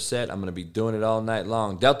down Brissett. I'm gonna be doing it all night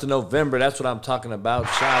long. Delta November. That's what I'm talking about.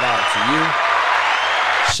 Shout out to you.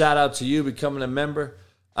 Shout out to you becoming a member.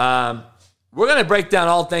 We're going to break down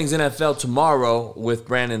all things NFL tomorrow with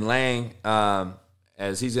Brandon Lang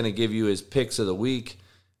as he's going to give you his picks of the week.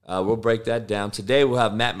 We'll break that down. Today we'll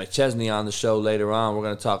have Matt McChesney on the show later on. We're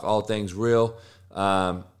going to talk all things real.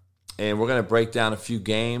 And we're going to break down a few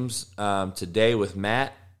games today with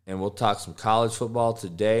Matt. And we'll talk some college football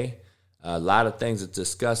today. A lot of things to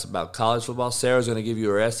discuss about college football. Sarah's going to give you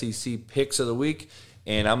her SEC picks of the week.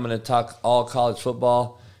 And I'm going to talk all college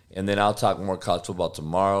football. And then I'll talk more college football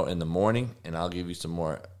tomorrow in the morning, and I'll give you some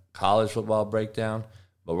more college football breakdown.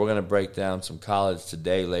 But we're going to break down some college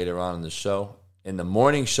today later on in the show. In the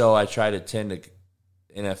morning show, I try to tend to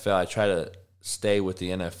NFL. I try to stay with the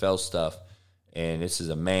NFL stuff. And this is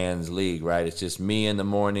a man's league, right? It's just me in the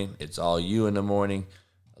morning. It's all you in the morning,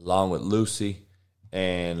 along with Lucy.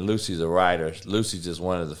 And Lucy's a writer. Lucy's just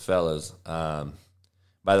one of the fellas. By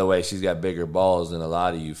the way, she's got bigger balls than a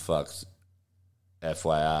lot of you fucks.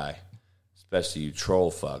 FYI, especially you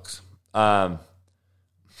troll fucks. Lot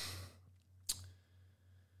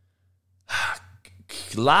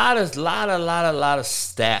of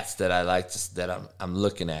stats that I like that I'm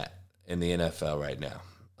looking at in the NFL right now.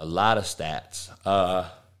 A lot of stats.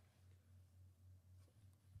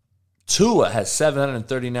 Tua has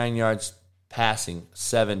 739 yards passing,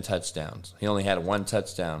 7 touchdowns. He only had 1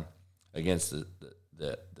 touchdown against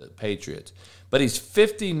the Patriots. But he's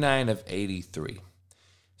 59 of 83.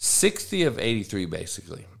 60 of 83,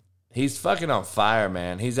 basically. He's fucking on fire,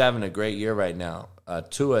 man. He's having a great year right now.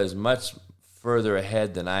 Tua is much further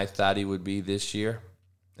ahead than I thought he would be this year.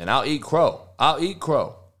 And I'll eat crow.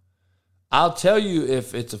 I'll tell you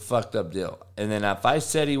if it's a fucked up deal. And then if I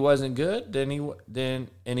said he wasn't good,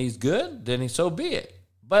 and he's good, then so be it.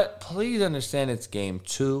 But please understand it's game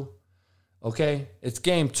 2. Okay? It's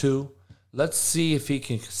game 2. Let's see if he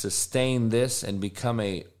can sustain this and become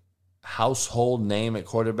a household name at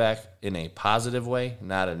quarterback in a positive way,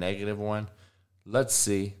 not a negative one. Let's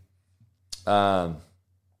see. Very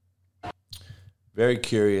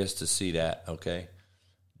curious to see that, okay?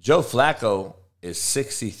 Joe Flacco is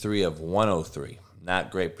 63 of 103.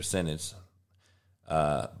 Not great percentage.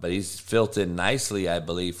 But he's filled in nicely, I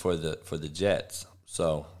believe, for the Jets.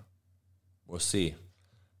 So we'll see.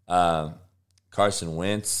 Carson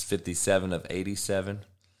Wentz, 57 of 87.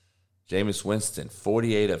 Jameis Winston,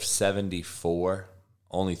 48 of 74.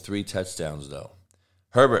 Only 3 touchdowns, though.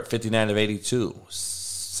 Herbert, 59 of 82.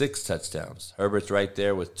 6 touchdowns. Herbert's right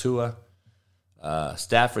there with Tua.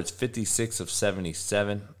 Stafford's 56 of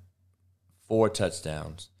 77. 4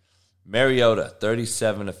 touchdowns. Mariota,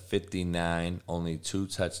 37 of 59. Only 2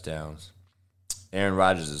 touchdowns. Aaron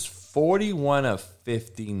Rodgers is 41 of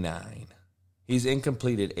 59. He's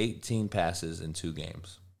incompleted 18 passes in 2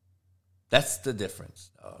 games. That's the difference.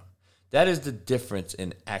 That is the difference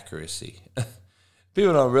in accuracy.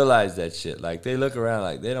 People don't realize that shit. Like, they look around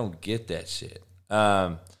like they don't get that shit.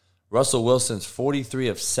 Russell Wilson's 43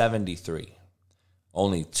 of 73.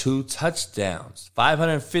 Only 2 touchdowns.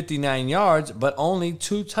 559 yards, but only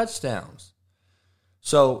 2 touchdowns.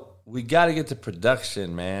 So we got to get to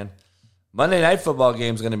production, man. Monday Night Football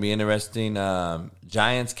game is going to be interesting.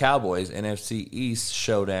 Giants-Cowboys, NFC East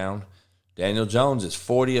showdown. Daniel Jones is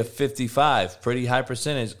 40 of 55. Pretty high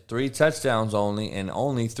percentage. 3 touchdowns only and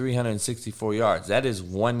only 364 yards. That is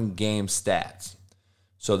one game stats.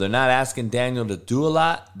 So they're not asking Daniel to do a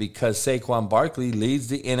lot because Saquon Barkley leads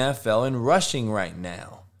the NFL in rushing right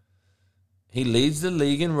now. He leads the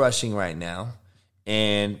league in rushing right now,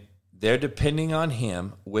 and they're depending on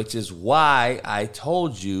him, which is why I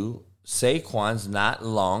told you Saquon's not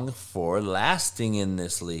long for lasting in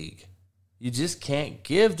this league. You just can't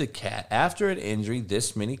give the cat, after an injury,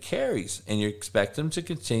 this many carries, and you expect him to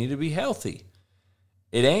continue to be healthy.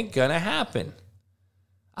 It ain't going to happen.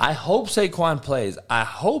 I hope Saquon plays. I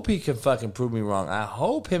hope he can fucking prove me wrong. I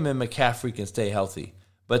hope him and McCaffrey can stay healthy.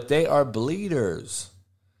 But they are bleeders.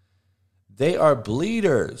 They are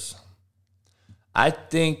bleeders. I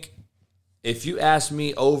think if you ask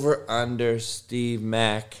me over under Steve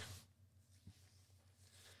Mack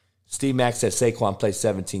said Saquon plays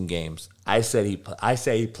 17 games. I say he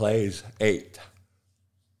plays 8.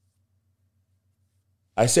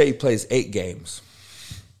 I say he plays 8 games.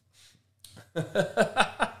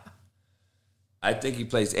 I think he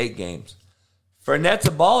plays 8 games. Fournette's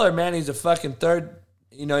a baller, man. He's a fucking third.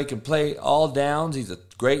 He can play all downs. He's a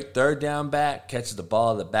great third down back. Catches the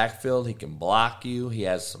ball in the backfield. He can block you. He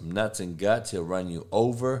has some nuts and guts. He'll run you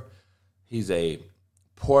over. He's a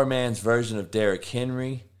poor man's version of Derrick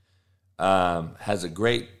Henry. Has a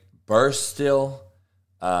great burst still.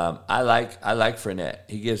 I like Fournette.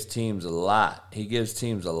 He gives teams a lot.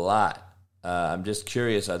 I'm just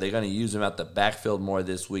curious, are they going to use him out the backfield more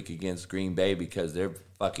this week against Green Bay because they're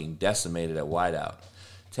fucking decimated at wideout?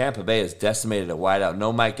 Tampa Bay is decimated at wideout.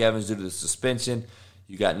 No Mike Evans due to the suspension.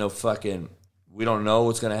 You got no fucking. We don't know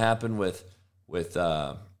what's going to happen with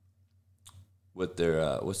their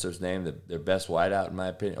what's their name? Their best wideout in my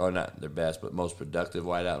opinion, or not their best, but most productive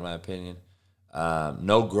wideout in my opinion.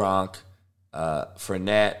 No Gronk.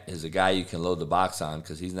 Fournette is a guy you can load the box on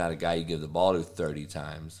because he's not a guy you give the ball to 30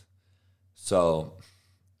 times. So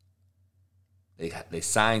they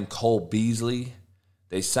signed Cole Beasley.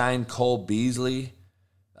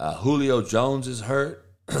 Julio Jones is hurt.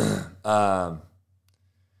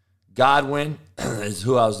 Godwin is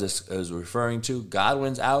who I was referring to.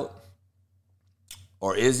 Godwin's out.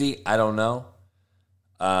 Or is he? I don't know.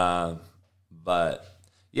 But,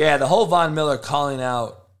 yeah, the whole Von Miller calling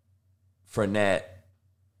out Fournette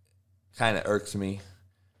kind of irks me.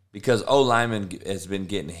 Because O-lineman has been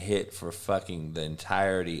getting hit for fucking the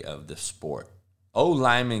entirety of the sport.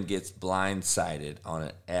 O-lineman gets blindsided on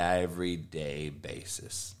an everyday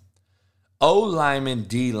basis. O-lineman,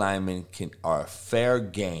 D-lineman are fair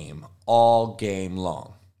game all game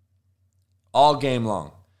long. All game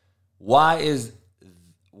long. Why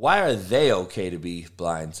are they okay to be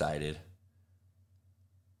blindsided?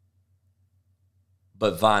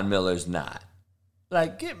 but Von Miller's not.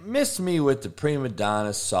 Like, miss me with the prima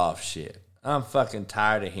donna soft shit. I'm fucking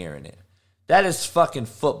tired of hearing it. That is fucking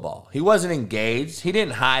football. He wasn't engaged. He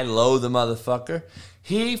didn't high-low the motherfucker.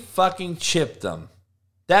 He fucking chipped them.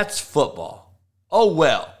 That's football. Oh,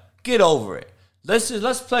 well. Get over it.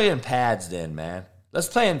 Let's play in pads then, man. Let's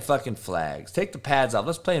play in fucking flags. Take the pads off.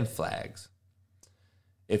 Let's play in flags.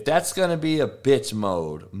 If that's going to be a bitch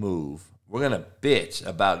mode move, we're going to bitch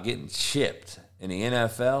about getting chipped in the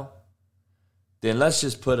NFL, then let's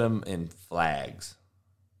just put them in flags.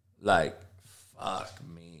 Like, fuck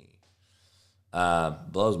me.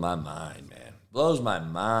 Blows my mind, man. Blows my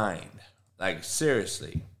mind. Like,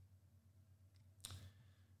 seriously.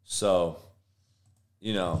 So,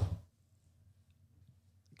 you know,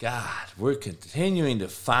 God, we're continuing to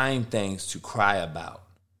find things to cry about.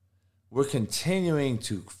 We're continuing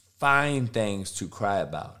to find things to cry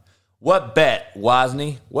about. What bet,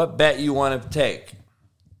 Wozni? What bet you want to take?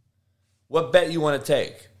 What bet you want to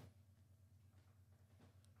take?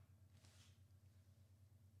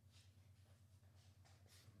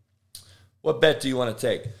 What bet do you want to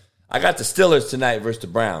take? I got the Steelers tonight versus the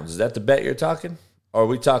Browns. Is that the bet you're talking? Or are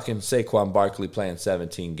we talking Saquon Barkley playing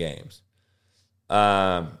 17 games?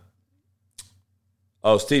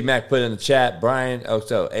 Steve Mack put in the chat. Brian,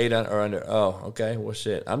 so 8 or under. Oh, okay. Well,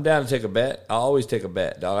 shit. I'm down to take a bet. I always take a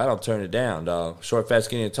bet, dog. I don't turn it down, dog. Short, fast,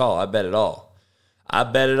 skinny, and tall. I bet it all. I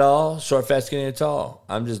bet it all. Short, fast, skinny, and tall.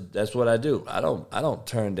 That's what I do. I don't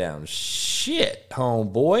turn down shit,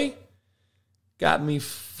 homeboy. Got me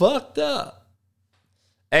fucked up.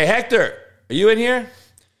 Hey, Hector, are you in here?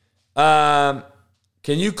 Can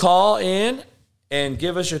you call in and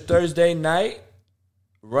give us your Thursday night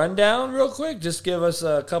rundown real quick? Just give us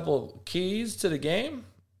a couple keys to the game.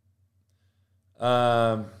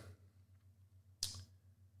 I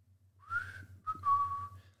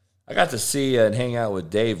got to see and hang out with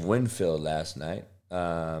Dave Winfield last night.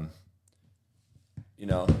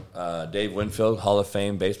 Dave Winfield, Hall of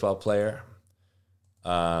Fame baseball player.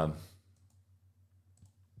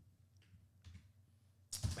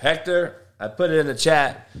 Hector, I put it in the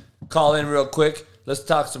chat. Call in real quick. Let's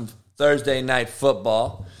talk some Thursday night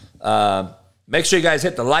football. Make sure you guys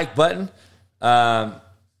hit the like button.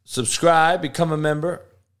 Subscribe, become a member.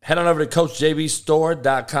 Head on over to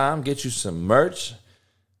CoachJBStore.com. Get you some merch.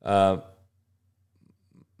 My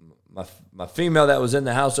female that was in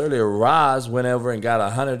the house earlier, Roz, went over and got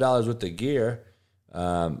 $100 worth of gear.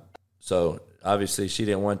 So obviously she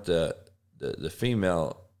didn't want the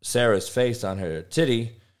female Sarah's face on her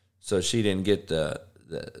titty, so she didn't get the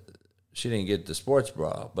sports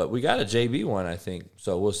bra. But we got a JB one, I think.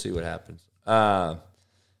 So we'll see what happens. I'm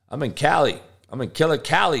in Cali. I'm in Killer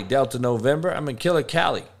Cali, Delta November. I'm in Killer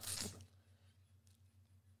Cali.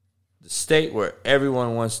 The state where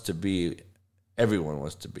everyone wants to be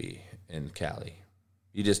in Cali.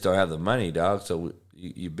 You just don't have the money, dog. So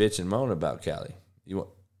you bitch and moan about Cali.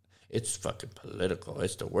 It's fucking political.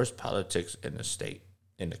 It's the worst politics in the state,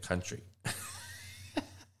 in the country.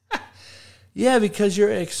 Yeah, because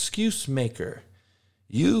you're an excuse maker.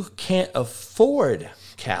 You can't afford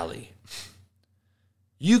Cali.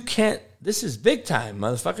 You can't. This is big time,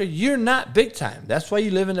 motherfucker. You're not big time. That's why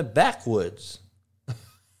you live in the backwoods.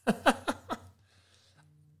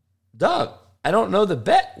 Dog, I don't know the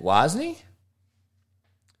bet, Wozni.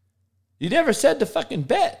 You never said the fucking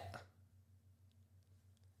bet.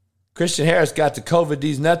 Christian Harris got the COVID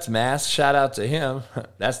These Nuts mask. Shout out to him.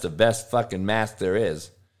 That's the best fucking mask there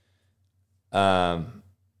is. Oh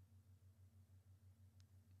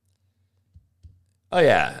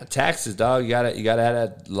yeah, taxes, dog. You gotta have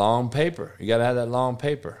that long paper.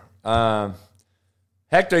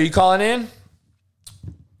 Hector, you calling in?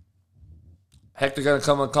 Hector gonna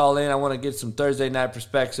come and call in. I want to get some Thursday night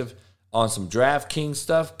perspective on some DraftKings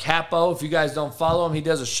stuff. Capo, if you guys don't follow him, he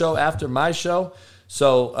does a show after my show.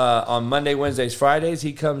 So on Monday, Wednesdays, Fridays,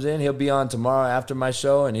 he comes in. He'll be on tomorrow after my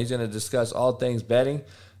show, and he's going to discuss all things betting.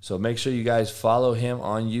 So make sure you guys follow him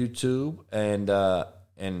on YouTube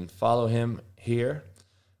and follow him here.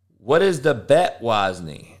 What is the bet,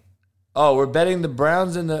 Wozni? Oh, we're betting the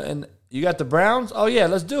Browns and you got the Browns? Oh yeah,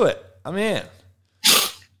 let's do it. I'm in.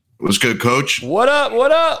 What's good, Coach? What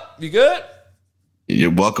up? You good?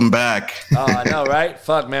 You're welcome back. Oh, I know, right?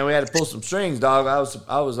 Fuck, man, we had to pull some strings, dog.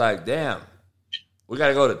 I was like, damn. We got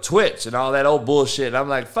to go to Twitch and all that old bullshit. And I'm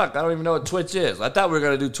like, fuck, I don't even know what Twitch is. I thought we were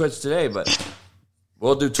going to do Twitch today, but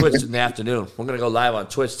we'll do Twitch in the afternoon. We're going to go live on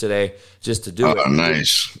Twitch today just to do it. Oh,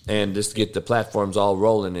 nice. And just to get the platforms all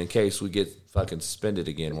rolling in case we get fucking suspended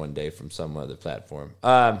again one day from some other platform.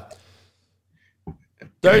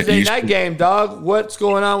 Thursday night game, dog. What's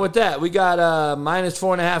going on with that? We got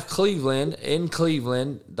 -4.5 Cleveland in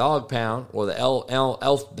Cleveland, dog pound, or the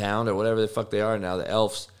elf pound, or whatever the fuck they are now, the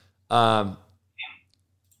Elves.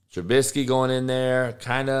 Trubisky going in there,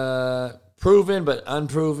 kind of proven but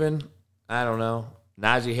unproven. I don't know.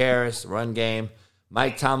 Najee Harris, run game.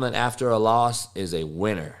 Mike Tomlin, after a loss, is a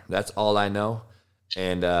winner. That's all I know.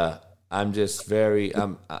 And I'm just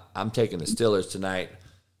I'm taking the Steelers tonight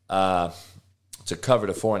to cover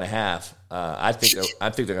the 4.5. I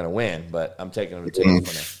think they're going to win, but I'm taking them to take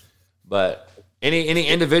the 4.5. But any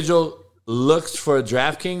individual looks for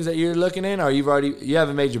DraftKings that you're looking in, or you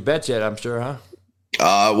haven't made your bets yet? I'm sure, huh?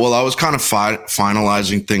 Well, I was kind of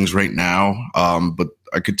finalizing things right now, but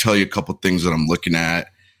I could tell you a couple things that I'm looking at.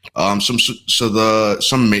 Some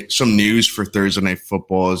news for Thursday Night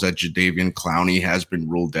Football is that Jadeveon Clowney has been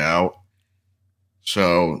ruled out.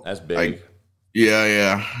 So that's big.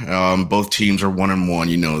 Both teams are 1-1.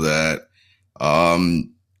 You know that.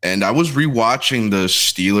 And I was rewatching the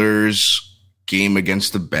Steelers game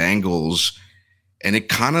against the Bengals, and it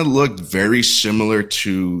kind of looked very similar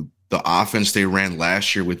to the offense they ran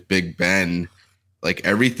last year with Big Ben. Like,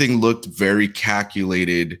 everything looked very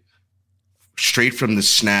calculated straight from the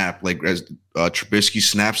snap. Like, as Trubisky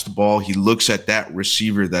snaps the ball, he looks at that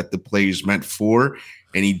receiver that the play is meant for,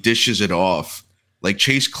 and he dishes it off. Like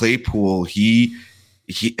Chase Claypool,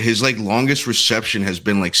 his like longest reception has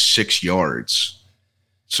been like 6 yards.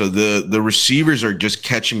 So the receivers are just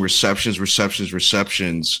catching receptions.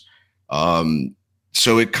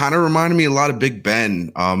 So it kind of reminded me a lot of Big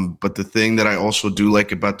Ben. But the thing that I also do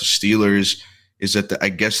like about the Steelers is that I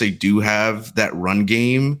guess they do have that run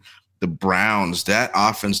game. The Browns, that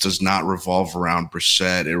offense does not revolve around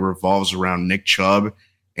Brissett. It revolves around Nick Chubb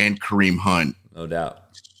and Kareem Hunt. No doubt.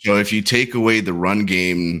 So if you take away the run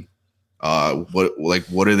game,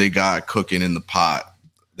 what do they got cooking in the pot?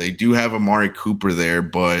 They do have Amari Cooper there,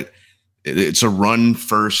 but it's a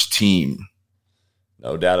run-first team.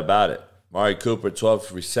 No doubt about it. Amari Cooper,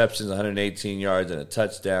 12 receptions, 118 yards, and a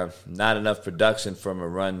touchdown. Not enough production from a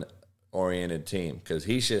run-oriented team, because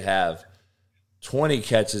he should have 20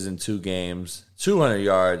 catches in 2 games, 200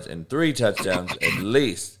 yards, and 3 touchdowns at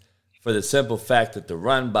least, for the simple fact that the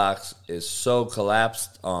run box is so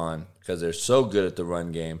collapsed on because they're so good at the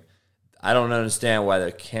run game. I don't understand why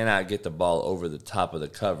they cannot get the ball over the top of the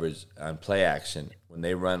coverage on play action when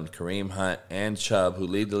they run Kareem Hunt and Chubb, who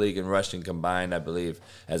lead the league in rushing combined, I believe,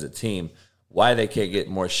 as a team. Why they can't get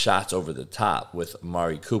more shots over the top with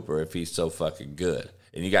Amari Cooper if he's so fucking good.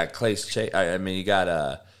 And you got you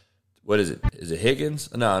got what is it? Is it Higgins?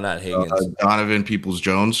 No, not Higgins. Donovan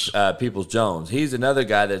Peoples-Jones. Peoples-Jones. He's another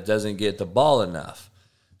guy that doesn't get the ball enough.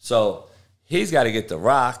 So he's got to get the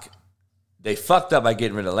rock. They fucked up by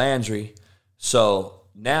getting rid of Landry. So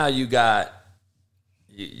now you got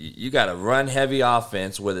a run-heavy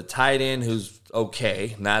offense with a tight end who's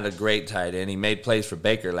okay, not a great tight end. He made plays for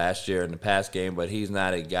Baker last year in the past game, but he's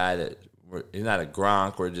not a guy he's not a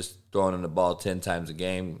Gronk. We're just throwing him the ball 10 times a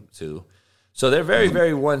game to. So they're very,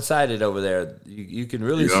 very one-sided over there. You can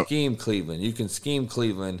really scheme Cleveland. You can scheme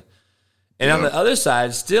Cleveland. And on the other side,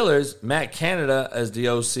 Steelers, Matt Canada as the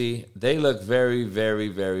OC, they look very, very,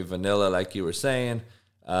 very vanilla, like you were saying.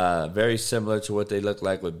 Very similar to what they look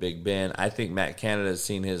like with Big Ben. I think Matt Canada has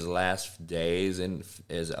seen his last days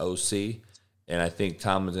as OC, and I think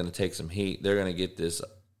Tomlin's going to take some heat. They're going to get this.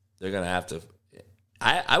 They're going to have to.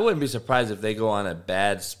 I wouldn't be surprised if they go on a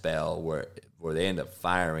bad spell where they end up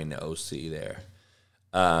firing the OC there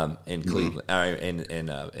in Cleveland,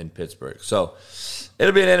 in Pittsburgh. So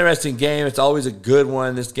it'll be an interesting game. It's always a good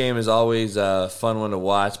one. This game is always a fun one to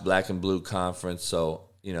watch. Black and blue conference. So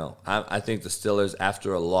I think the Steelers,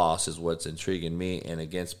 after a loss, is what's intriguing me, and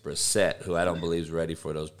against Brissett, who I don't believe is ready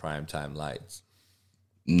for those primetime lights.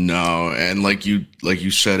 No, and like you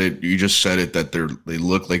said it, you just said it, that they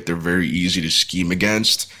look like they're very easy to scheme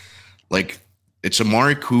against. Like, it's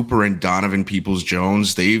Amari Cooper and Donovan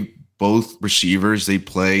Peoples-Jones. They both receivers. They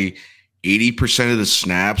play 80% of the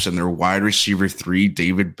snaps, and their wide receiver 3,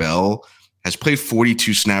 David Bell, has played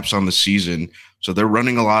 42 snaps on the season. So they're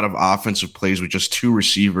running a lot of offensive plays with just 2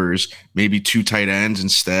 receivers, maybe 2 tight ends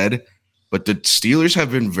instead. But the Steelers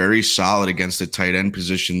have been very solid against the tight end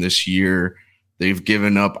position this year. They've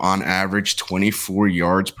given up on average 24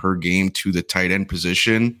 yards per game to the tight end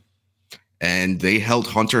position. And they held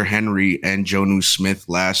Hunter Henry and Jonnu Smith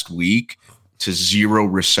last week to 0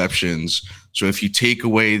 receptions. So if you take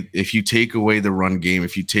away the run game,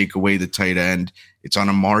 if you take away the tight end, it's on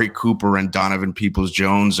Amari Cooper and Donovan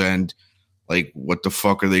Peoples-Jones. And like, what the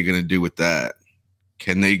fuck are they going to do with that?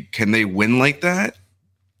 Can they win like that?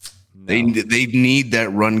 No. They need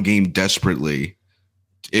that run game desperately.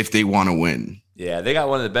 if they want to win. Yeah, they got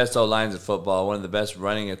one of the best O-lines in football, one of the best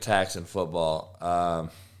running attacks in football.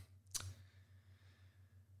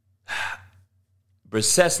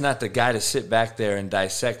 Brissett's not the guy to sit back there and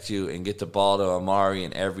dissect you and get the ball to Amari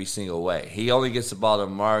in every single way. He only gets the ball to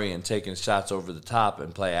Amari and taking shots over the top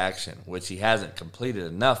and play action, which he hasn't completed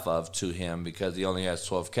enough of to him because he only has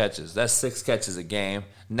 12 catches. That's 6 catches a game.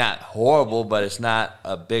 Not horrible, but it's not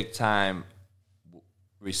a big-time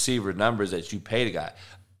receiver numbers that you pay the guy.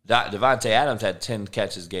 Devontae Adams had 10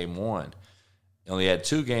 catches game 1. He only had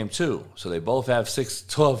 2 game 2, so they both have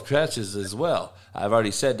 12 catches as well. I've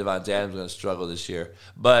already said Devontae Adams is going to struggle this year.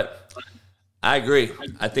 But I agree.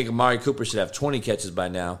 I think Amari Cooper should have 20 catches by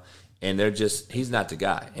now, and he's not the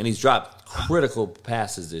guy. And he's dropped critical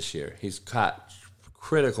passes this year. He's caught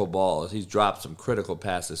critical balls. He's dropped some critical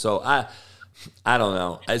passes. So I don't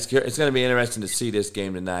know. It's going to be interesting to see this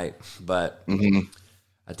game tonight, but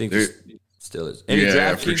I think it still is. Any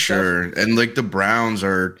yeah, for sure. Stuff? And like the Browns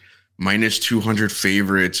are minus 200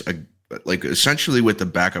 favorites, like essentially with the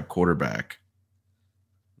backup quarterback.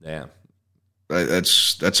 Yeah,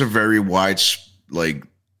 that's a very wide, like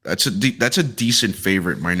that's a decent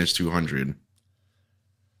favorite, minus 200.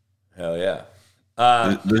 Hell yeah!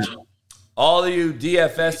 All of you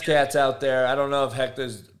DFS cats out there, I don't know if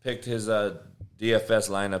Hector's picked his DFS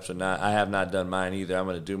lineups or not. I have not done mine either. I'm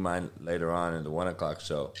going to do mine later on in the 1 o'clock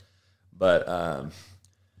show. But are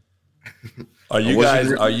you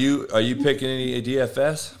guys are you picking any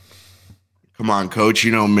DFS? Come on, coach.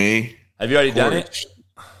 You know me. Have you already done it?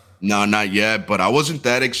 No, not yet, but I wasn't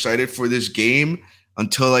that excited for this game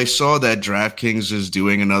until I saw that DraftKings is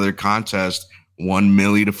doing another contest, 1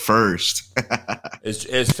 milli to first. Is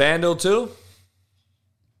FanDuel too?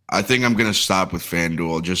 I think I'm going to stop with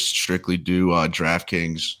FanDuel. I'll just strictly do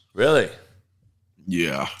DraftKings. Really?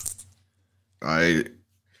 Yeah.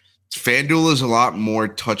 FanDuel is a lot more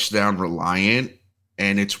touchdown reliant,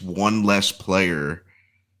 and it's one less player.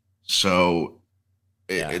 So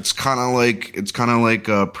it's kind of like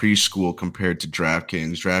preschool compared to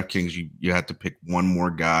DraftKings. DraftKings, you have to pick one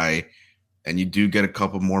more guy, and you do get a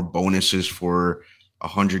couple more bonuses for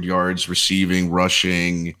 100 yards receiving,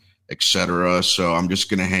 rushing, etc. So I'm just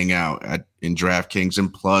gonna hang out in DraftKings,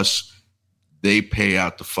 and plus they pay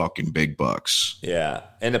out the fucking big bucks. Yeah,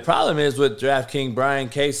 and the problem is with DraftKings, Brian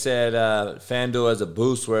K said FanDuel has a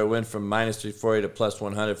boost where it went from minus 340 to plus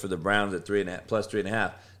 100 for the Browns at plus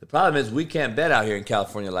 3.5. The problem is we can't bet out here in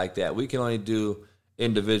California like that. We can only do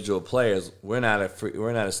individual players. We're not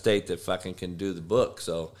a state that fucking can do the book,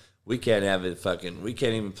 so we can't have it fucking. We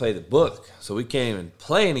can't even play the book, so we can't even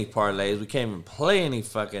play any parlays. We can't even play any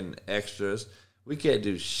fucking extras. We can't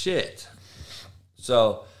do shit.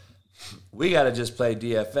 So we got to just play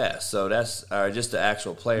DFS. So that's just the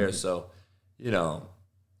actual players. So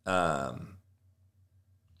I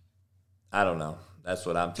don't know. That's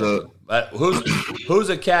what I'm thinking. But who's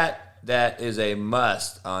a cat that is a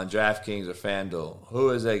must on DraftKings or FanDuel?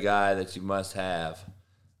 Who is a guy that you must have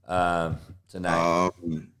tonight?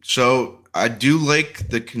 So I do like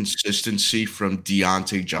the consistency from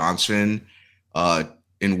Deontay Johnson.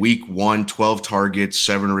 In week 1, 12 targets,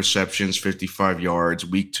 7 receptions, 55 yards.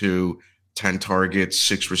 Week 2, 10 targets,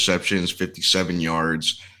 6 receptions, 57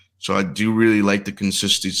 yards. So I do really like the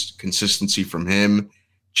consistency from him.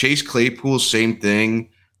 Chase Claypool, same thing,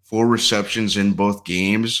 4 receptions in both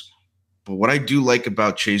games. But what I do like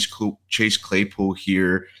about Chase Claypool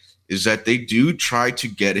here is that they do try to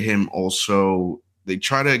get him also. They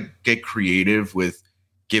try to get creative with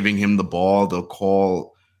giving him the ball. They'll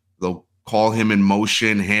call him in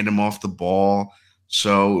motion, hand him off the ball.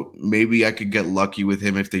 So maybe I could get lucky with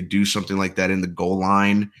him if they do something like that in the goal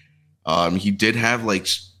line. He did have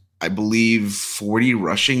I believe 40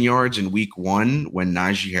 rushing yards in week 1 when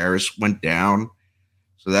Najee Harris went down.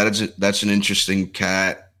 So that's an interesting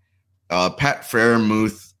cat. Pat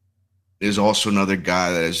Freiermuth is also another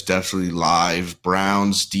guy that is definitely live.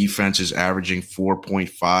 Browns defense is averaging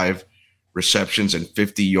 4.5 receptions and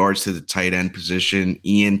 50 yards to the tight end position.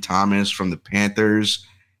 Ian Thomas from the Panthers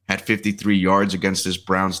had 53 yards against this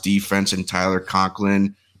Browns defense, and Tyler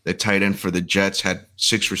Conklin, the tight end for the Jets, had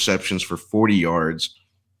 6 receptions for 40 yards.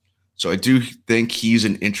 So I do think he's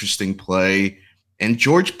an interesting play. And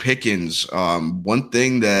George Pickens, one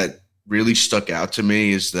thing that really stuck out to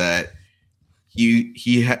me is that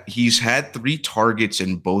he's had 3 targets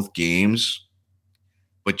in both games,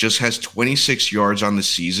 but just has 26 yards on the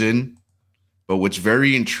season. But what's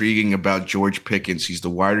very intriguing about George Pickens, he's the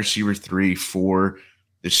wide receiver 3 for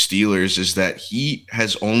the Steelers, is that he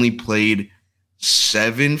has only played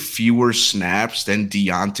 7 fewer snaps than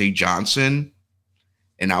Deontay Johnson.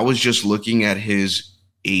 And I was just looking at his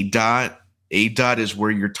ADOT, ADOT is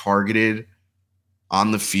where you're targeted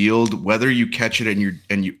on the field, whether you catch it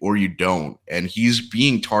or you don't. And he's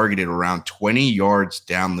being targeted around 20 yards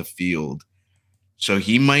down the field. So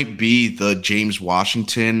he might be the James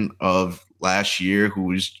Washington of last year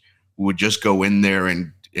who would just go in there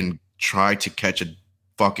and try to catch a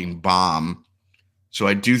fucking bomb. So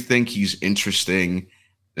I do think he's interesting.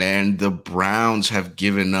 And the Browns have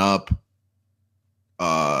given up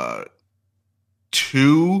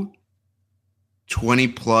 2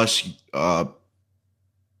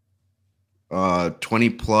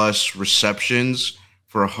 20-plus receptions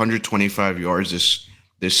for 125 yards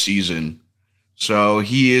this season. So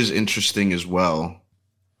he is interesting as well.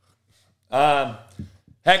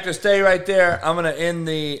 Hector, stay right there. I'm gonna end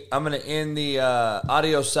the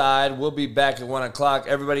audio side. We'll be back at 1:00.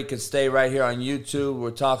 Everybody can stay right here on YouTube.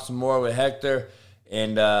 We'll talk some more with Hector.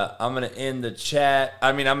 And I'm going to end the chat.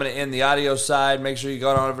 I'm going to end the audio side. Make sure you go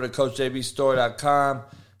on over to CoachJBStore.com.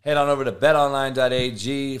 Head on over to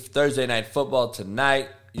betonline.ag. Thursday Night Football tonight.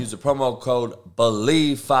 Use the promo code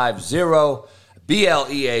BELIEVE50,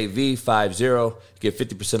 BLEAV50. Get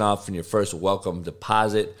 50% off from your first welcome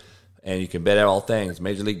deposit. And you can bet all things.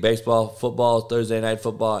 Major League Baseball, football, Thursday Night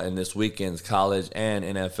Football, and this weekend's college and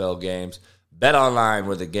NFL games. Bet online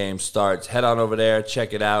where the game starts. Head on over there.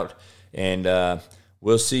 Check it out. And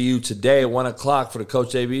we'll see you today at 1:00 for the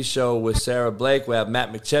Coach JB Show with Sarah Blake. We have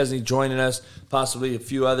Matt McChesney joining us, possibly a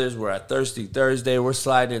few others. We're at Thirsty Thursday. We're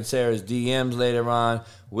sliding in Sarah's DMs later on.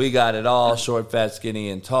 We got it all, short, fat, skinny,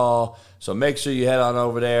 and tall. So make sure you head on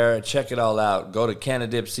over there and check it all out. Go to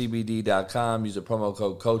CanadipCBD.com. Use the promo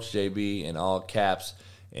code CoachJB in all caps.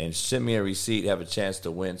 And send me a receipt. Have a chance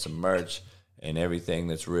to win some merch and everything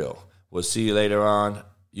that's real. We'll see you later on.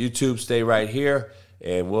 YouTube, stay right here.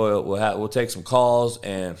 And we'll take some calls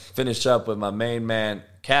and finish up with my main man,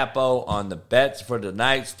 Capo, on the bets for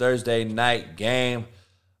tonight's Thursday night game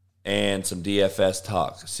and some DFS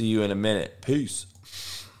talk. See you in a minute. Peace.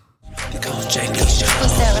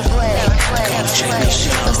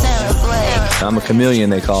 I'm a chameleon,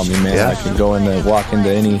 they call me, man. Yeah. I can go in and walk into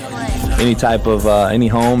any type of any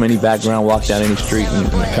home, any background, walk down any street in the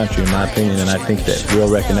country, in my opinion, and I think that real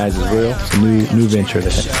recognizes real. It's a new venture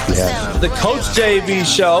that we have. The Coach JB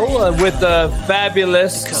Show with the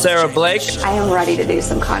fabulous Sarah Blake. I am ready to do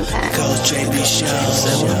some content. Coach JB Show.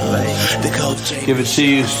 Give it to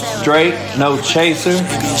you straight, no chaser.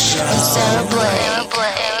 Sarah Blake.